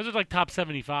 those are like top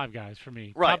 75 guys for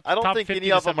me. Right. Top, I don't think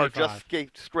any of them are 75.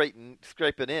 just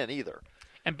scraping in either.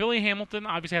 And Billy Hamilton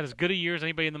obviously had as good a year as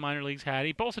anybody in the minor leagues had.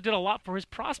 He also did a lot for his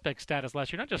prospect status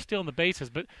last year, not just stealing the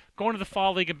bases, but going to the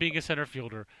fall league and being a center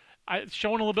fielder.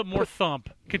 Showing a little bit more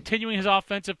thump, continuing his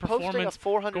offensive performance, posting a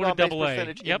 400 going to on-base Double-A.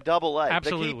 percentage in Double-A.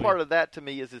 Absolutely. The key part of that to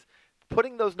me is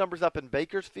putting those numbers up in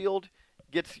Bakersfield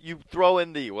gets you throw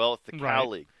in it's the Cal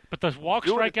League. But the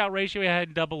walk-strikeout ratio he had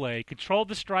in Double-A, controlled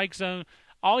the strike zone.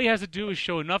 All he has to do is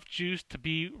show enough juice to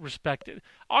be respected.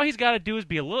 All he's got to do is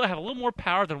have a little more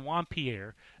power than Juan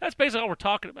Pierre. That's basically all we're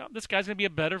talking about. This guy's going to be a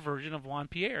better version of Juan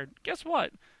Pierre. Guess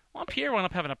what? Juan Pierre wound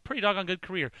up having a pretty doggone good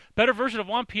career. Better version of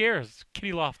Juan Pierre is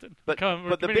Kenny Lofton. But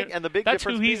the big that's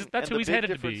difference who he's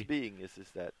headed to be. Being is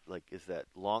that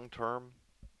long term.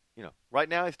 Right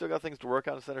now he's still got things to work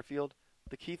on in center field.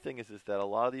 The key thing is that a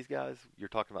lot of these guys, you're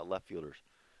talking about left fielders.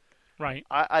 Right.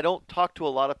 I don't talk to a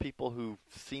lot of people who've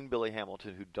seen Billy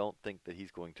Hamilton who don't think that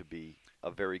he's going to be a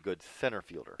very good center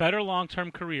fielder. Better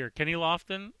long-term career, Kenny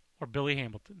Lofton or Billy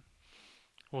Hamilton?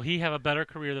 Will he have a better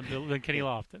career than Kenny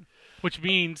Lofton? Which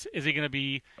means, is he going to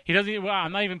be? He doesn't. Well,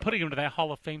 I'm not even putting him to that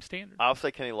Hall of Fame standard. I'll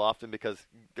say Kenny Lofton because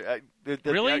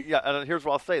really, yeah. And here's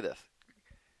where I'll say this.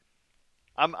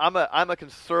 I'm a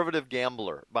conservative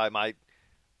gambler by my.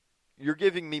 You're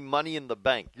giving me money in the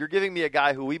bank. You're giving me a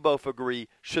guy who we both agree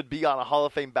should be on a Hall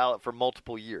of Fame ballot for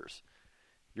multiple years.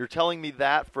 You're telling me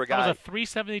that for a guy. That was a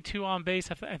 372 on base,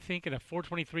 I think, and a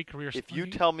 423 career. If you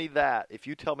tell me that,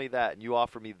 and you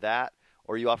offer me that,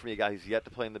 or you offer me a guy who's yet to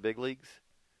play in the big leagues,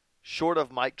 short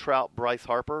of Mike Trout, Bryce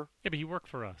Harper. Yeah, but you work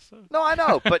for us. So. No, I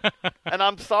know, but and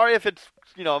I'm sorry if it's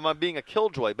I'm being a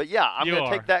killjoy, but yeah, I'm going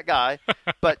to take that guy,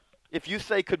 but. If you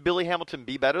say, could Billy Hamilton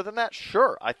be better than that?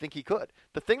 Sure, I think he could.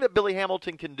 The thing that Billy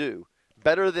Hamilton can do,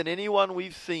 better than anyone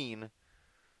we've seen,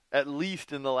 at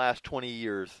least in the last 20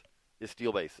 years, is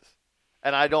steal bases.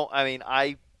 And I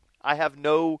have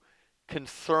no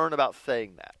concern about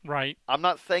saying that. Right. I'm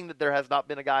not saying that there has not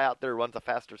been a guy out there who runs a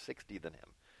faster 60 than him.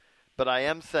 But I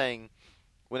am saying,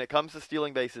 when it comes to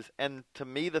stealing bases, and to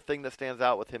me the thing that stands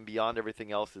out with him beyond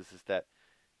everything else is that,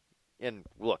 and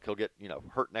look, he'll get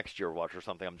hurt next year, or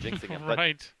something. I'm jinxing him, but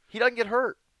right. He doesn't get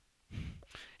hurt.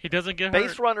 He doesn't get hurt.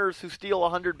 Base hurt. Runners who steal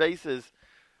 100 bases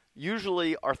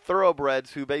usually are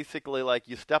thoroughbreds who basically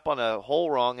you step on a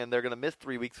hole wrong and they're going to miss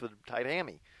 3 weeks with a tight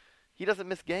hammy. He doesn't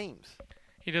miss games.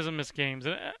 He doesn't miss games.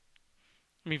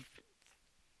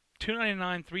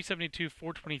 299, 372,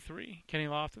 423. Kenny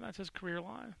Lofton. That's his career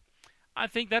line. I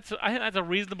think that's a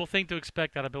reasonable thing to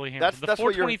expect out of Billy Hamilton. The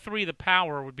 423, the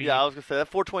power would be. Yeah, I was going to say that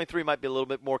 423 might be a little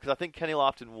bit more because I think Kenny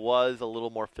Lofton was a little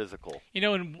more physical.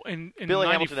 In Billy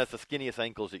Hamilton has the skinniest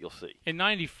ankles that you'll see. In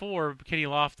 '94, Kenny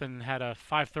Lofton had a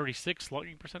 536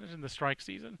 slugging percentage in the strike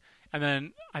season, and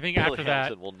then I think Billy after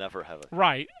Hamilton that, will never have it.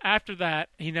 Right after that,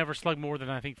 he never slugged more than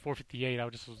 458. I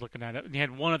just was looking at it, and he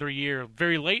had one other year,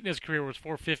 very late in his career, was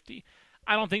 450.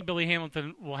 I don't think Billy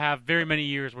Hamilton will have very many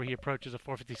years where he approaches a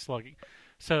 450 slugging.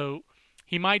 So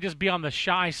he might just be on the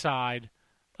shy side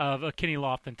of a Kenny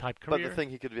Lofton type career. But the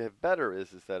thing he could have better is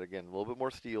that, again, a little bit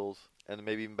more steals and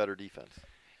maybe even better defense.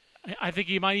 I think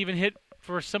he might even hit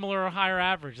for a similar or higher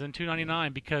average than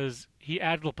 299 because he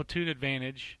adds a platoon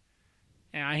advantage,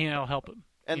 and I think that'll help him.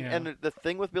 And the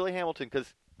thing with Billy Hamilton,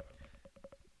 because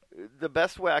the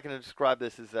best way I can describe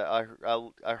this is that I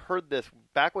heard this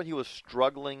back when he was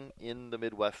struggling in the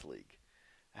Midwest League.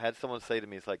 I had someone say to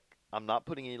me, it's like, I'm not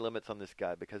putting any limits on this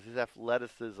guy because his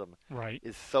athleticism Right.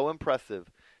 is so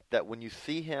impressive that when you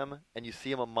see him and you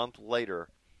see him a month later,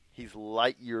 he's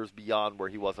light years beyond where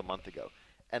he was a month ago.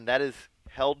 And that is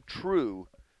held true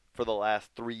for the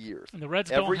last 3 years. And the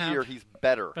Reds Every don't have, year he's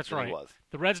better that's than right. he was.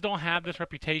 The Reds don't have this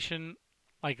reputation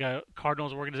like a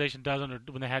Cardinals organization does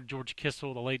when they had George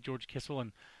Kissel, the late George Kissel,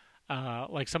 and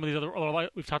like some of these other, or like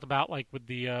we've talked about, like with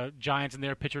the Giants and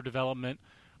their pitcher development,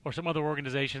 or some other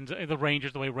organizations, the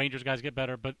Rangers, the way Rangers guys get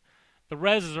better. But the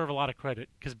Reds deserve a lot of credit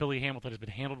because Billy Hamilton has been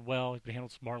handled well. He's been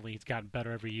handled smartly. He's gotten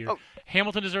better every year. Oh.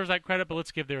 Hamilton deserves that credit, but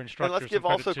let's give their instructors And let's give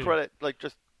some also too. credit, like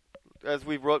just as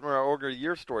we wrote in our Order of the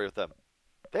Year story with them.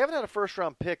 They haven't had a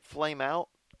first-round pick flame out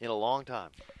in a long time.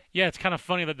 Yeah, it's kind of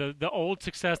funny that the old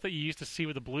success that you used to see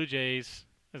with the Blue Jays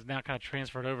is now kind of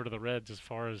transferred over to the Reds as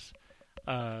far as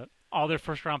all their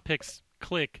first-round picks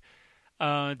click.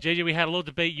 JJ, we had a little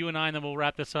debate, you and I, and then we'll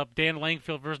wrap this up. Dan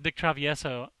Langfield versus Nick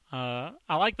Travieso. I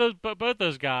like both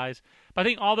those guys, but I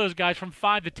think all those guys from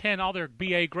 5 to 10, all their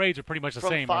BA grades are pretty much the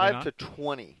same. From 5 to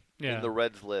 20 Yeah. in the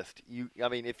Reds list. I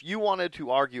mean, if you wanted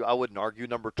to argue, I wouldn't argue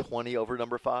number 20 over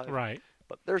number 5. Right.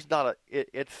 But there's not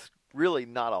it's really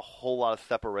not a whole lot of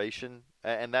separation,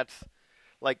 and that's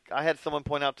like I had someone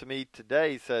point out to me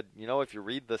today. Said, if you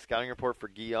read the scouting report for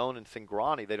Guillon and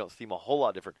Cingrani, they don't seem a whole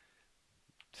lot different.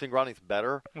 Cingrani's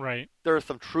better. Right. There is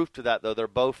some truth to that, though. They're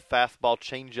both fastball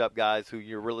changeup guys who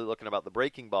you're really looking about the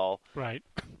breaking ball. Right.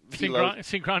 Velo's-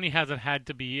 Cingrani hasn't had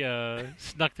to be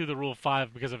snuck through the Rule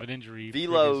 5 because of an injury.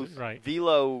 Right.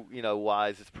 Velo,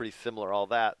 wise, it's pretty similar. All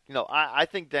that. I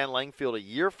think Dan Langfield a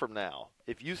year from now,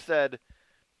 if you said,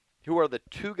 who are the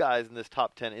two guys in this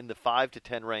top 10 in the 5 to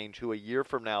 10 range who a year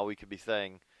from now we could be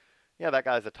saying, yeah, that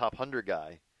guy's a top 100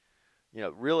 guy.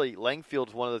 Really,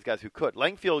 Langfield's one of those guys who could.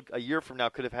 Langfield a year from now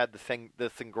could have had the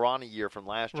Cingrani year from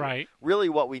last year. Right. Really,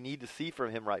 what we need to see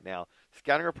from him right now.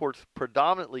 Scouting reports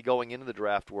predominantly going into the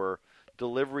draft were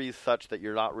deliveries such that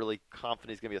you're not really confident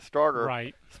he's going to be a starter.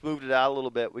 Right. Smoothed it out a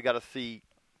little bit. We got to see.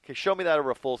 Okay, show me that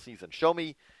over a full season. Show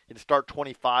me in start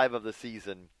 25 of the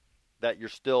season that you're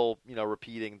still,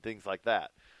 repeating things like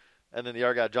that. And then the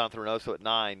other guy, Jonathan Reynoso at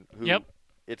 9, who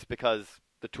it's because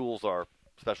the tools are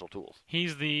special tools.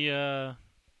 He's the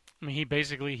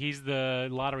he's the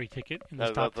lottery ticket in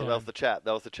this top 10. That was the chat.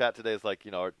 That was the chat today. Is like,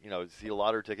 is he a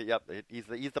lottery ticket? Yep, he's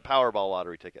the Powerball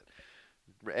lottery ticket.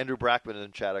 Andrew Brackman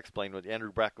in chat explained what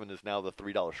Andrew Brackman is now the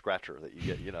 $3 scratcher that you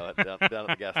get, down at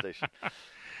the gas station.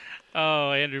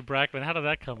 Oh, Andrew Brackman. How did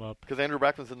that come up? Because Andrew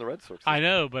Brackman's in the Red Sox. I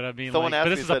know, but I mean, someone asked but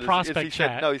me, this is a prospect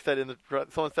chat. He said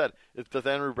someone said, does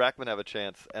Andrew Brackman have a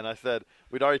chance? And I said,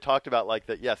 we'd already talked about like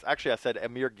that. Yes, actually, I said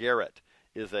Amir Garrett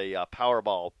is a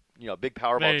Powerball, big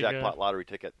Powerball jackpot lottery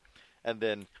ticket. And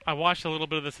then I watched a little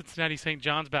bit of the Cincinnati St.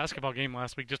 John's basketball game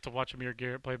last week just to watch Amir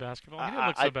Garrett play basketball. He didn't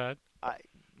look so bad.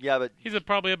 Yeah, but he's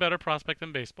probably a better prospect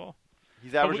than baseball.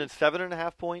 He's averaging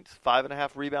 7.5 points,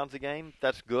 5.5 rebounds a game.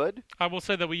 That's good. I will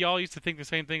say that we all used to think the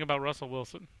same thing about Russell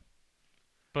Wilson.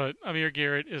 But Amir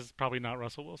Garrett is probably not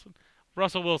Russell Wilson.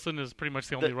 Russell Wilson is pretty much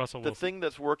the only Russell Wilson. The thing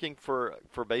that's working for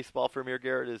baseball for Amir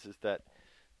Garrett is that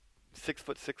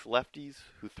 6'6" lefties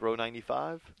who throw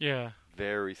 95. Yeah.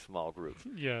 Very small group.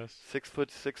 Yes.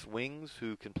 6'6" wings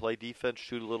who can play defense,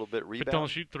 shoot a little bit, rebound. But don't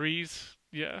shoot threes.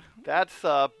 Yeah. That's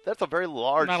a very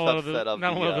large subset of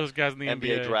not a lot of those guys in the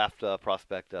NBA draft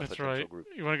prospect That's potential right. group.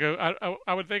 You want to go?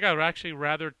 I would think I would actually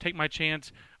rather take my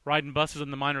chance riding buses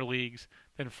in the minor leagues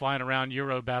than flying around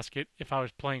Eurobasket if I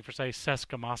was playing for, say,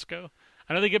 CSKA Moscow.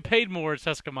 I know they get paid more at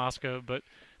CSKA Moscow, but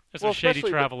there's some shady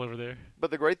travel over there.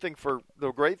 But the great thing for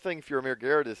you're Amir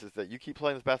Garrett is that you keep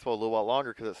playing this basketball a little while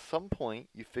longer because at some point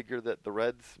you figure that the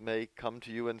Reds may come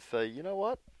to you and say, you know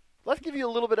what? Let's give you a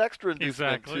little bit extra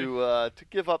inducement to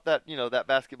give up that that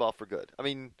basketball for good. I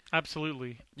mean,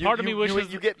 absolutely. Part of me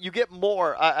wishes you get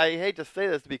more. I hate to say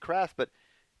this to be crass, but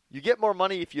you get more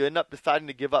money if you end up deciding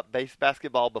to give up base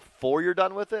basketball before you're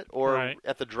done with it, or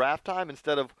at the draft time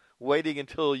instead of waiting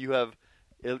until you have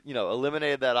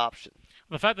eliminated that option.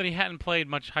 The fact that he hadn't played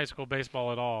much high school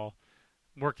baseball at all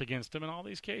worked against him in all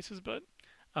these cases, but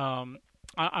I'm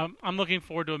looking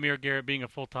forward to Amir Garrett being a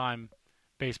full-time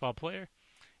baseball player.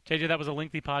 JJ, that was a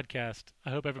lengthy podcast. I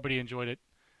hope everybody enjoyed it.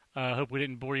 I hope we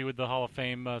didn't bore you with the Hall of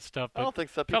Fame stuff. But I don't think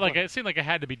so. It seemed like it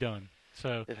had to be done.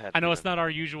 So I know it's not our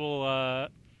usual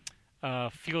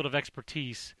field of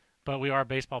expertise, but we are a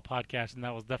baseball podcast, and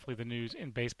that was definitely the news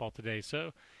in baseball today.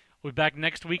 So we'll be back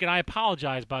next week, and I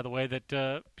apologize, by the way, that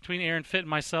between Aaron Fitt and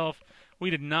myself,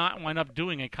 we did not wind up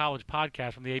doing a college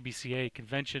podcast from the ABCA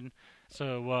convention.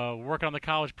 So we're working on the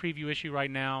college preview issue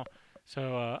right now.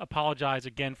 So apologize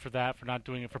again for that, for not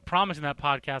doing it, for promising that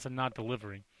podcast and not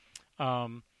delivering.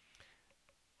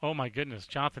 Oh my goodness,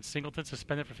 Jonathan Singleton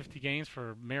suspended for 50 games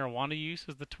for marijuana use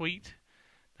is the tweet.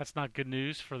 That's not good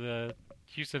news for the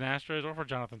Houston Astros or for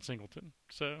Jonathan Singleton.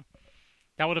 So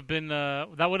that would have been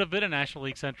a National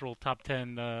League Central top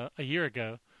 10 a year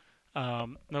ago.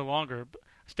 No longer.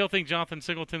 Still think Jonathan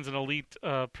Singleton's an elite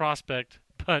prospect,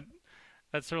 but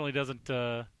that certainly doesn't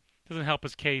help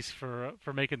his case for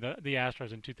making the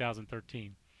Astros in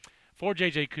 2013. For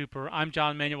J.J. Cooper, I'm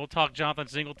John Manuel. We'll talk Jonathan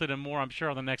Singleton and more, I'm sure,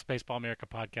 on the next Baseball America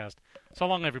podcast. So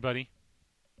long, everybody.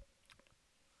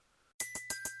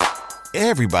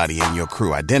 Everybody in your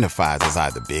crew identifies as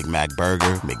either Big Mac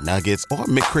Burger, McNuggets, or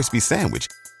McCrispy Sandwich.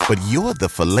 But you're the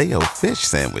Filet-O-Fish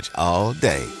Sandwich all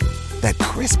day. That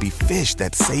crispy fish,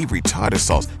 that savory tartar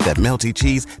sauce, that melty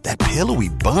cheese, that pillowy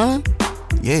bun.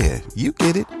 Yeah, you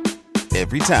get it.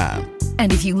 Every time.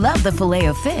 And if you love the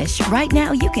Filet-O-Fish, right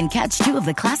now you can catch two of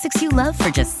the classics you love for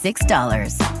just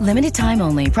 $6. Limited time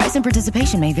only. Price and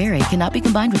participation may vary. Cannot be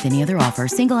combined with any other offer.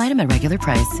 Single item at regular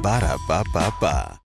price. Ba-da-ba-ba-ba.